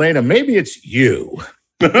 Magdalena, maybe it's you.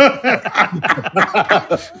 No,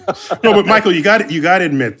 but Michael, you got to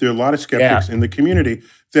admit there are a lot of skeptics in the community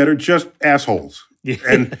that are just assholes.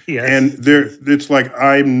 And Yes. and it's like,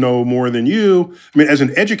 I know more than you. I mean, as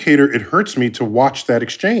an educator, it hurts me to watch that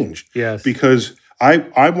exchange. Yes. Because I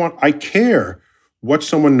care what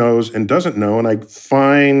someone knows and doesn't know, and I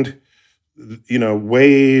find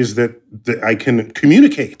ways that I can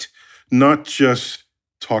communicate, not just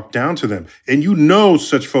talk down to them. And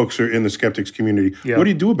such folks are in the skeptics community. Yeah. What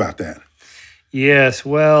do you do about that? Yes.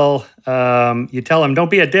 Well, you tell them,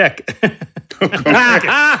 don't be a dick.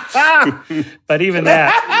 But even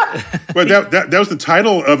that. Well, that was the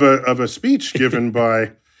title of a speech given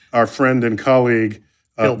by our friend and colleague,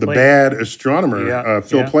 the Plate. bad astronomer,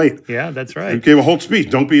 Phil Plate. Yeah, that's He right. gave a whole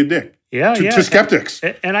speech. Don't be a dick. To skeptics.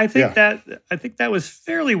 And I think that was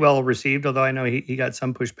fairly well received, although I know he got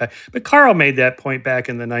some pushback. But Carl made that point back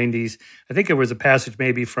in the 90s. I think it was a passage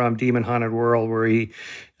maybe from Demon Haunted World where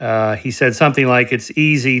he said something like, it's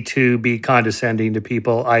easy to be condescending to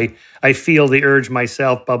people. I feel the urge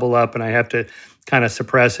myself bubble up and I have to kind of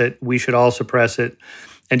suppress it. We should all suppress it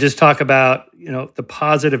and just talk about, the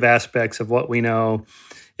positive aspects of what we know.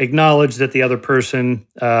 Acknowledge that the other person,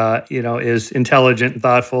 is intelligent and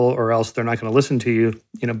thoughtful, or else they're not going to listen to you.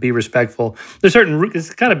 Be respectful. There's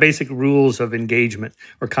it's kind of basic rules of engagement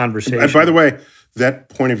or conversation. And by the way, that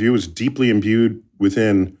point of view is deeply imbued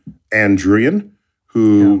within Ann Druyan,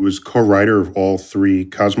 who was co-writer of all three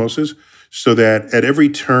cosmoses, so that at every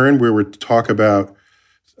turn where we talk about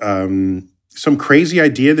some crazy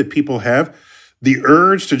idea that people have, the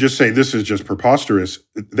urge to just say, this is just preposterous,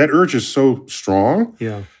 that urge is so strong.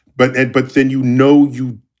 Yeah. But then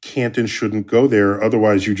you can't and shouldn't go there.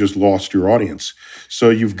 Otherwise, you just lost your audience. So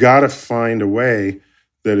you've got to find a way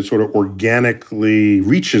that it sort of organically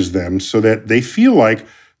reaches them so that they feel like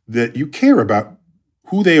that you care about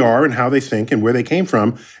who they are and how they think and where they came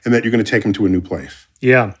from, and that you're going to take them to a new place.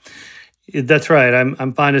 Yeah, that's right.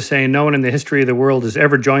 I'm fond of saying no one in the history of the world has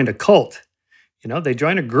ever joined a cult. They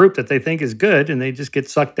join a group that they think is good and they just get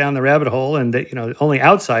sucked down the rabbit hole, and only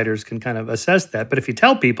outsiders can kind of assess that. But if you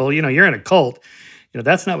tell people, you're in a cult,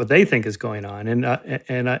 that's not what they think is going on. And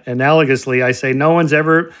analogously, I say no one's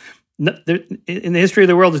ever, in the history of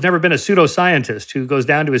the world, there's never been a pseudoscientist who goes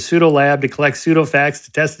down to a pseudo lab to collect pseudo facts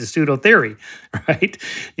to test a pseudo theory, right?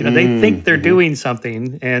 They think they're doing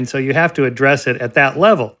something, and so you have to address it at that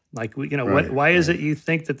level. Like, why is it you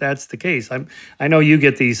think that that's the case? I know you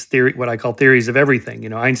get these what I call theories of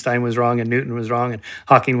everything. Einstein was wrong and Newton was wrong and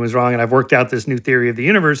Hawking was wrong, and I've worked out this new theory of the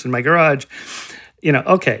universe in my garage.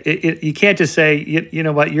 Okay, you can't just say, you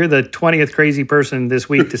know what, you're the 20th crazy person this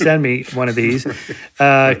week to send me one of these,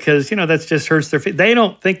 because, that just hurts their feelings. They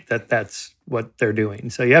don't think that that's what they're doing.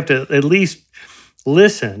 So you have to at least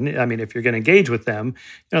listen. I mean, if you're going to engage with them,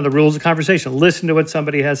 the rules of conversation, listen to what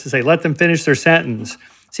somebody has to say. Let them finish their sentence.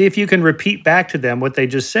 See if you can repeat back to them what they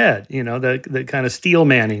just said, the kind of steel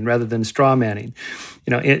manning rather than straw manning.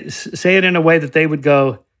 Say it in a way that they would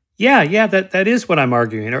go, yeah, that is what I'm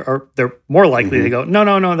arguing. Or they're more likely to go,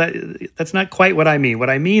 no, that's not quite what I mean. What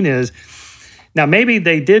I mean is, now maybe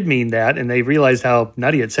they did mean that and they realized how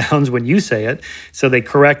nutty it sounds when you say it, so they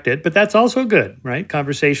correct it. But that's also good, right?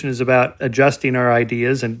 Conversation is about adjusting our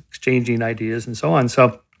ideas and exchanging ideas and so on.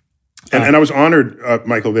 So, and I was honored,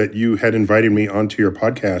 Michael, that you had invited me onto your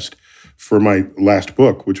podcast for my last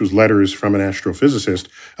book, which was Letters from an Astrophysicist.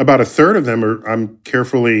 About a third of them I'm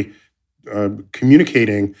carefully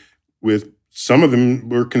communicating with. Some of them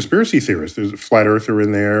were conspiracy theorists. There's a flat earther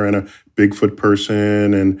in there and a Bigfoot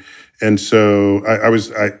person, and so I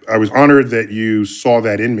was honored that you saw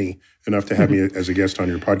that in me enough to have me as a guest on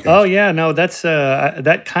your podcast. Oh yeah, no, that's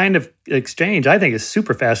that kind of exchange I think is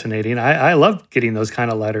super fascinating. I love getting those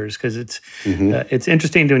kind of letters because it's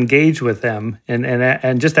interesting to engage with them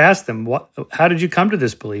and just ask them how did you come to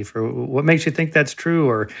this belief, or what makes you think that's true,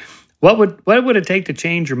 or what would it take to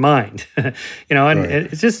change your mind? Right.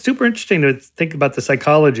 It's just super interesting to think about the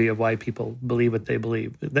psychology of why people believe what they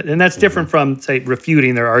believe. And that's different from, say,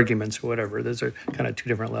 refuting their arguments or whatever. Those are kind of two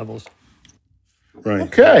different levels. Right.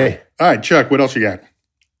 Okay. All right, Chuck, what else you got?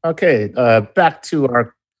 Okay. Back to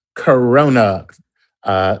our Corona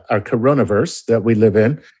our coronavirus that we live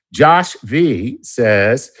in. Josh V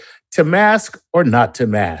says, to mask or not to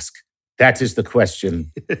mask? That is the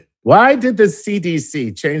question. Why did the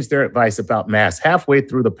CDC change their advice about masks halfway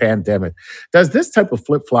through the pandemic? Does this type of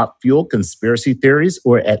flip-flop fuel conspiracy theories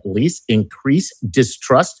or at least increase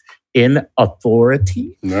distrust in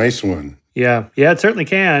authority? Nice one. Yeah, it certainly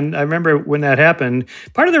can. I remember when that happened.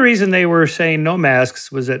 Part of the reason they were saying no masks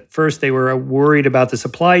was at first they were worried about the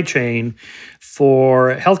supply chain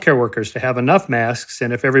for healthcare workers to have enough masks.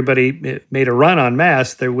 And if everybody made a run on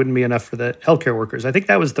masks, there wouldn't be enough for the healthcare workers. I think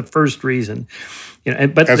that was the first reason.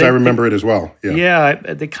 But I remember it as well. Yeah,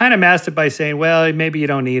 they kind of masked it by saying, well, maybe you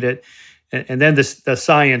don't need it. And then the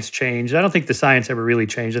science changed. I don't think the science ever really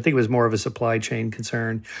changed. I think it was more of a supply chain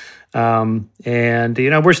concern.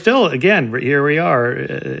 We're still, again, here we are,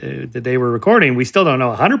 the day we're recording, we still don't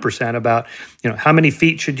know 100% about, how many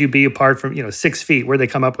feet should you be apart from, 6 feet, where they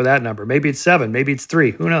come up with that number. Maybe it's 7, maybe it's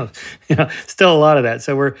 3, who knows? Still a lot of that.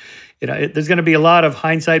 So we're, there's going to be a lot of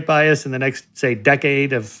hindsight bias in the next, say,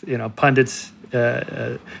 decade of, pundits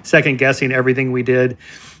second guessing everything we did.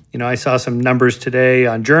 I saw some numbers today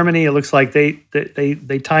on Germany. It looks like they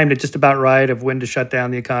timed it just about right of when to shut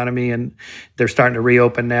down the economy, and they're starting to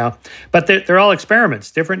reopen now. But they're all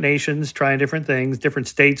experiments. Different nations trying different things. Different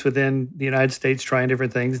states within the United States trying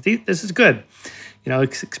different things. This is good.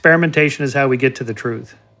 Experimentation is how we get to the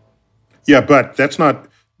truth. Yeah, but that's not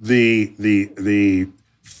the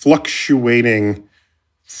fluctuating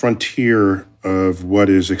frontier of what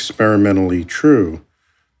is experimentally true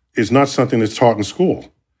is not something that's taught in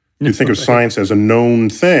school. You think of science as a known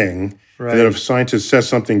thing, right. And then if a scientist says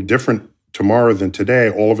something different tomorrow than today,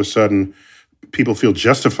 all of a sudden people feel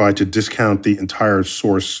justified to discount the entire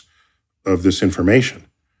source of this information.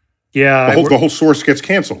 Yeah, the whole source gets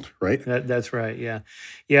canceled, right? That's right. Yeah.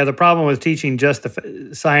 The problem with teaching just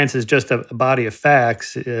science is just a body of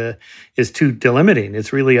facts is too delimiting.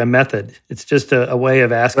 It's really a method. It's just a way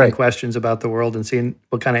of asking questions about the world and seeing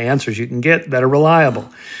what kind of answers you can get that are reliable.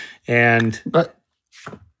 And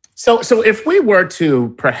So if we were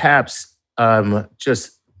to perhaps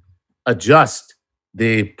just adjust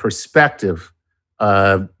the perspective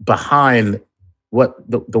behind what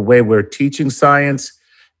the way we're teaching science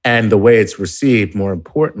and the way it's received, more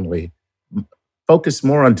importantly, focus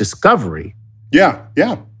more on discovery. Yeah.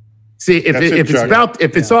 See,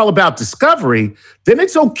 if it's all about discovery, then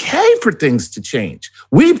it's okay for things to change.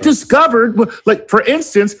 We've discovered, like for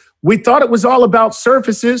instance, we thought it was all about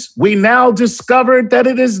surfaces. We now discovered that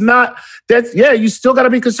it is not. You still got to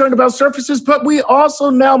be concerned about surfaces, but we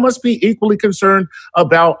also now must be equally concerned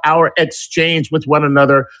about our exchange with one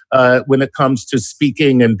another when it comes to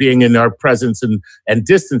speaking and being in our presence and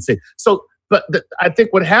distancing. So, I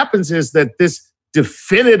think what happens is that this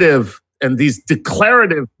definitive and these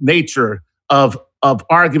declarative nature of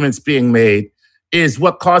arguments being made is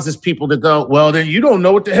what causes people to go, well, then you don't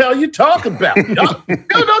know what the hell you're talking about. I'm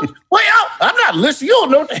not listening. You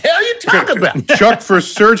don't know what the hell you're talking about. Chuck for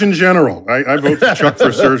Surgeon General. I vote for Chuck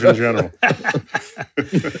for Surgeon General.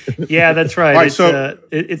 Yeah, that's right. Right,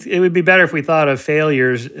 it would be better if we thought of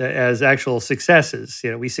failures as actual successes.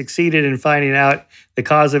 We succeeded in finding out the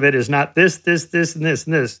cause of it is not this, and this,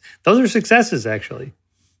 and this. Those are successes, actually.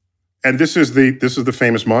 And this is the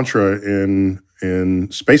famous mantra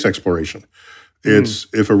in space exploration. It's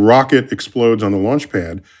if a rocket explodes on the launch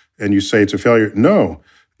pad and you say it's a failure, no,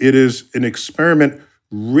 it is an experiment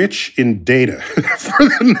rich in data for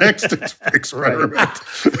the next experiment.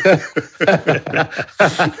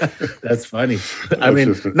 That's funny. I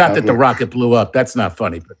mean, not that the rocket blew up. That's not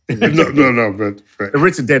funny. But no. But the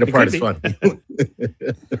rich in data part is funny.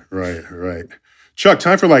 Right. Chuck,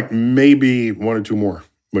 time for maybe one or two more.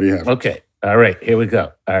 What do you have? Okay. All right. Here we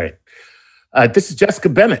go. All right. This is Jessica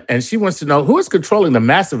Bennett, and she wants to know who is controlling the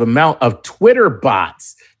massive amount of Twitter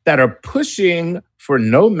bots that are pushing for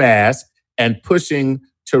no mask and pushing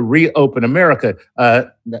to reopen America.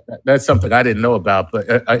 That's something I didn't know about, but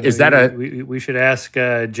is that we should ask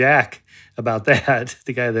Jack about that,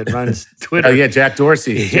 the guy that runs Twitter. Oh, yeah, Jack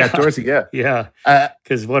Dorsey. Yeah. Jack Dorsey, yeah. Yeah,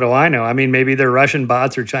 because what do I know? I mean, maybe they're Russian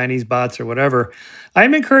bots or Chinese bots or whatever.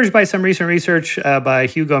 I'm encouraged by some recent research by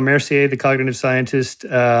Hugo Mercier, the cognitive scientist,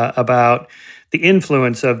 about the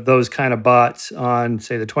influence of those kind of bots on,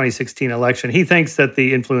 say, the 2016 election. He thinks that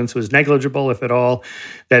the influence was negligible, if at all,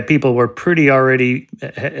 that people were pretty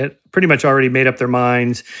much already made up their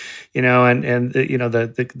minds,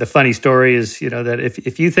 the funny story is, that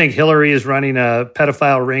if you think Hillary is running a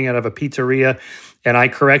pedophile ring out of a pizzeria and I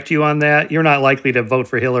correct you on that, you're not likely to vote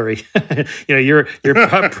for Hillary. You're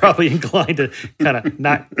probably inclined to kind of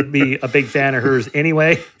not be a big fan of hers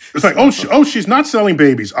anyway. It's like, she's not selling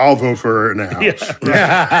babies. I'll vote for her now. Yeah,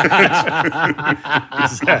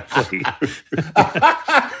 exactly.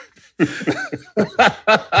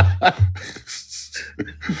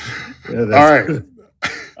 All right.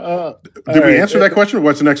 Did we answer that question? Or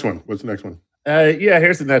what's the next one?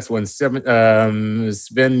 Here's the next one. Sven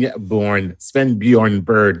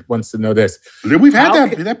Bjorn wants to know this. We've had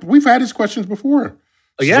that. We've had his questions before.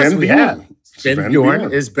 Yes, we have. Sven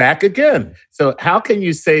Bjorn is back again. So how can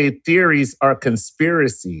you say theories are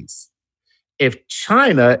conspiracies if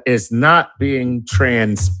China is not being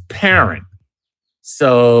transparent?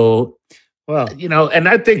 So, and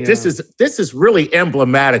I think this is really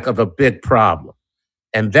emblematic of a big problem.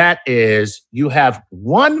 And that is you have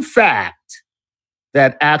one fact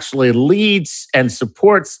that actually leads and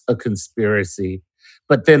supports a conspiracy,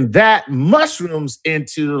 but then that mushrooms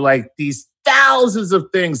into like these thousands of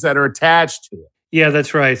things that are attached to it. Yeah,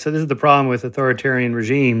 that's right. So this is the problem with authoritarian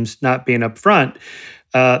regimes not being upfront.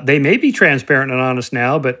 They may be transparent and honest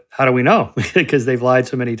now, but how do we know? Because they've lied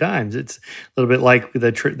so many times. It's a little bit like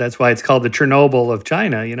that's why it's called the Chernobyl of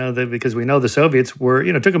China, because we know the Soviets were,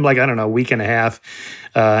 it took them like, a week and a half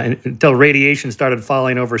until radiation started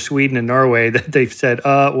falling over Sweden and Norway that they said,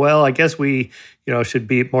 I guess we, should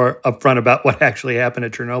be more upfront about what actually happened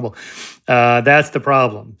at Chernobyl. That's the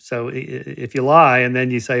problem. So if you lie and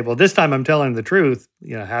then you say, well, this time I'm telling the truth,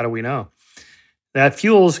 how do we know? That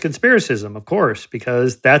fuels conspiracism, of course,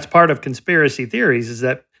 because that's part of conspiracy theories is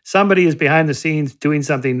that somebody is behind the scenes doing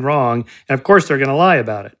something wrong, and of course they're going to lie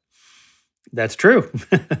about it. That's true.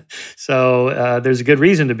 So there's a good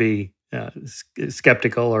reason to be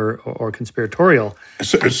skeptical or conspiratorial.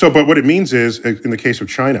 But what it means is, in the case of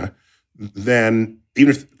China, then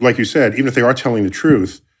even if, like you said, even if they are telling the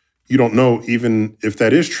truth, you don't know even if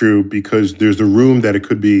that is true because there's the room that it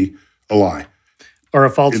could be a lie. Or a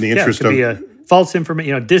false, in the interest of... be a false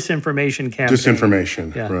information, disinformation campaign.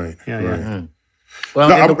 Disinformation, yeah. Right. Yeah. Mm-hmm.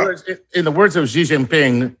 Well, in the words of Xi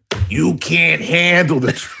Jinping, you can't handle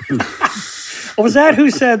the truth. Was that who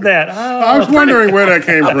said that? I was wondering where that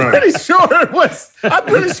came from. I'm pretty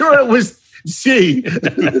sure it was Xi.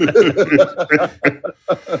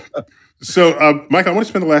 So, Mike, I want to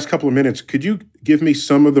spend the last couple of minutes. Could you give me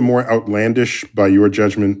some of the more outlandish, by your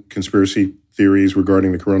judgment, conspiracy theories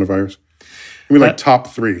regarding the coronavirus? Top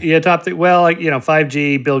three. Yeah, top three. Well,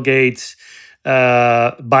 5G, Bill Gates,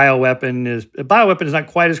 bioweapon is not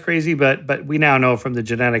quite as crazy, but we now know from the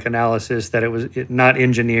genetic analysis that it was not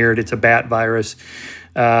engineered. It's a bat virus.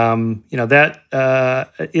 Of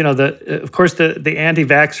course, the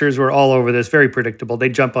anti-vaxxers were all over this, very predictable. They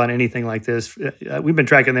jump on anything like this. We've been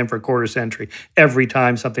tracking them for a quarter century. Every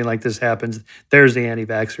time something like this happens, there's the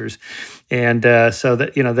anti-vaxxers. And so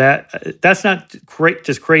that's not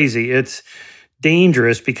just crazy. It's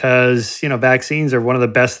dangerous because, vaccines are one of the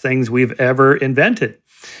best things we've ever invented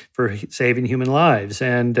for saving human lives.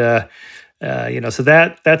 And, so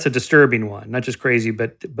that's a disturbing one, not just crazy,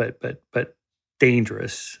 but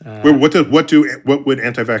dangerous. What would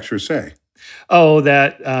anti-vaxxers say?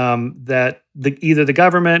 That either the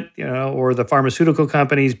government, or the pharmaceutical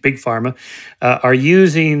companies, big pharma, are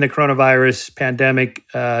using the coronavirus pandemic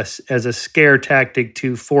as a scare tactic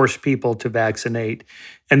to force people to vaccinate.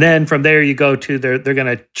 And then from there you go to they're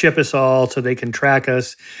going to chip us all so they can track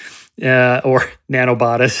us, or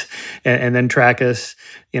nanobot us, and then track us.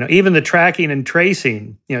 Even the tracking and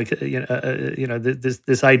tracing.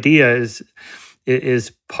 This idea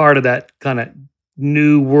is part of that kind of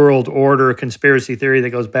new world order conspiracy theory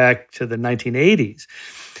that goes back to the 1980s.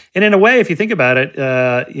 And in a way, if you think about it,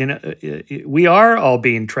 we are all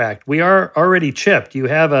being tracked. We are already chipped. You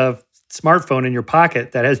have a smartphone in your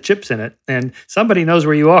pocket that has chips in it, and somebody knows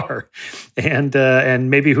where you are, and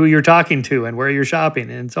maybe who you're talking to, and where you're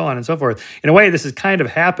shopping, and so on and so forth. In a way, this has kind of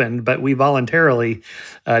happened, but we voluntarily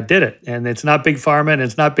did it, and it's not big pharma and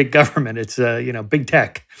it's not big government. It's big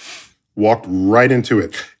tech. Walked right into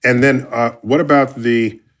it. And then what about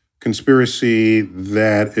the conspiracy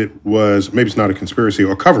that it was, maybe it's not a conspiracy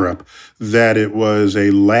or cover-up, that it was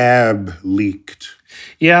a lab leaked?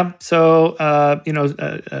 Yeah. So,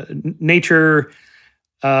 Nature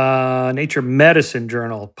Medicine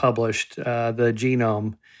Journal published the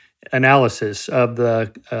genome analysis of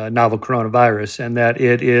the novel coronavirus, and that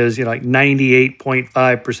it is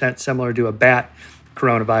 98.5% similar to a bat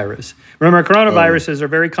coronavirus. Remember, coronaviruses are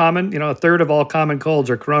very common. A third of all common colds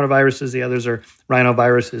are coronaviruses. The others are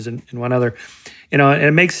rhinoviruses and one other. And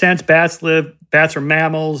it makes sense. Bats are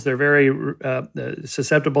mammals. They're very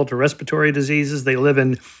susceptible to respiratory diseases. They live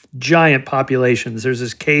in giant populations. There's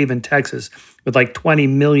this cave in Texas with like 20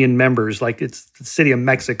 million members, like it's the city of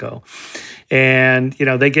Mexico. And,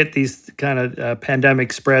 they get these kind of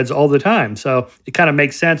pandemic spreads all the time. So it kind of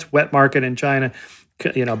makes sense. Wet market in China.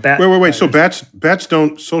 Wait. So bats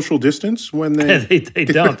don't social distance when they they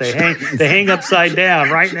don't. They hang upside down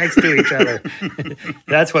right next to each other.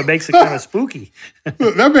 That's what makes it kind of spooky.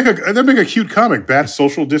 That'd make a cute comic. Bats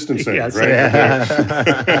social distancing, yes, right?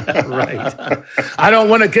 Yeah. Right. I don't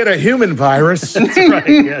want to get a human virus. That's right.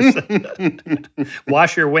 Yes.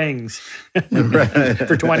 Wash your wings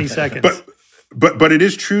for 20 seconds. But it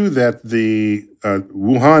is true that the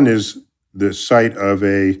Wuhan is the site of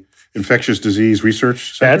a infectious disease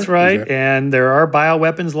research center? That's right. And there are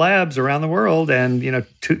bioweapons labs around the world. And,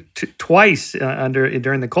 twice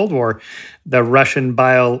during the Cold War, the Russian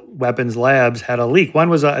bioweapons labs had a leak. One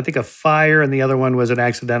was, I think, a fire, and the other one was an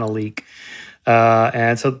accidental leak.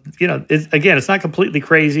 And so, it's not completely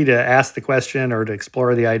crazy to ask the question or to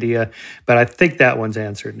explore the idea, but I think that one's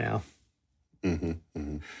answered now. Mm-hmm,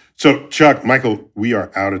 mm-hmm. So, Chuck, Michael, we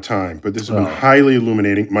are out of time, but this has been highly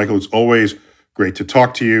illuminating. Michael, it's always great to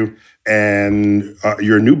talk to you. And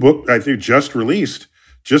your new book, I think, just released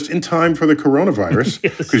just in time for the coronavirus,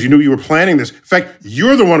 because you knew you were planning this. In fact,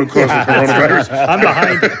 you're the one who caused the coronavirus. I'm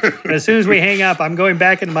behind it. And as soon as we hang up, I'm going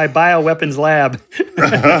back into my bioweapons lab.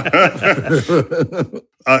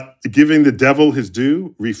 Giving the devil his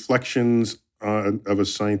due, reflections of a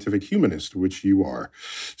scientific humanist, which you are.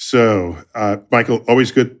 So, Michael,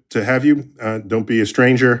 always good to have you. Don't be a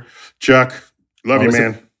stranger. Chuck, love you,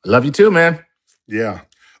 man. Love you too, man. Yeah.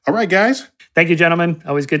 All right, guys. Thank you, gentlemen.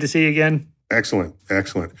 Always good to see you again. Excellent.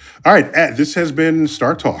 All right, this has been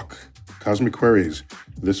Star Talk, Cosmic Queries,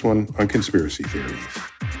 this one on conspiracy theories.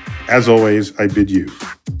 As always, I bid you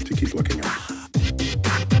to keep looking up.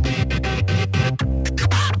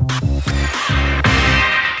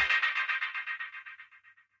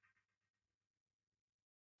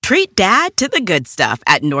 Treat Dad to the good stuff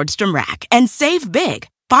at Nordstrom Rack and save big.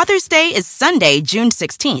 Father's Day is Sunday, June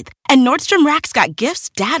 16th, and Nordstrom Rack's got gifts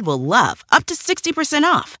Dad will love, up to 60%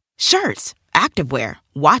 off. Shirts, activewear,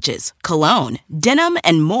 watches, cologne, denim,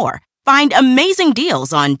 and more. Find amazing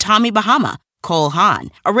deals on Tommy Bahama, Cole Haan,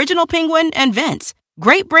 Original Penguin, and Vince.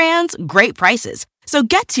 Great brands, great prices. So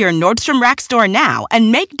get to your Nordstrom Rack store now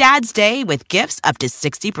and make Dad's Day with gifts up to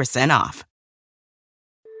 60% off.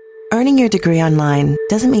 Earning your degree online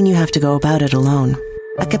doesn't mean you have to go about it alone.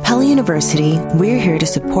 At Capella University, we're here to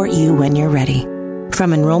support you when you're ready.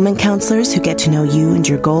 From enrollment counselors who get to know you and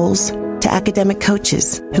your goals, to academic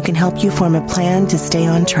coaches who can help you form a plan to stay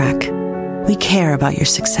on track. We care about your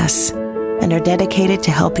success and are dedicated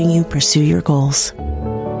to helping you pursue your goals.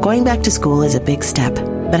 Going back to school is a big step,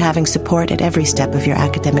 but having support at every step of your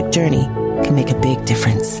academic journey can make a big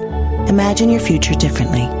difference. Imagine your future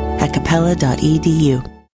differently at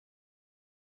capella.edu.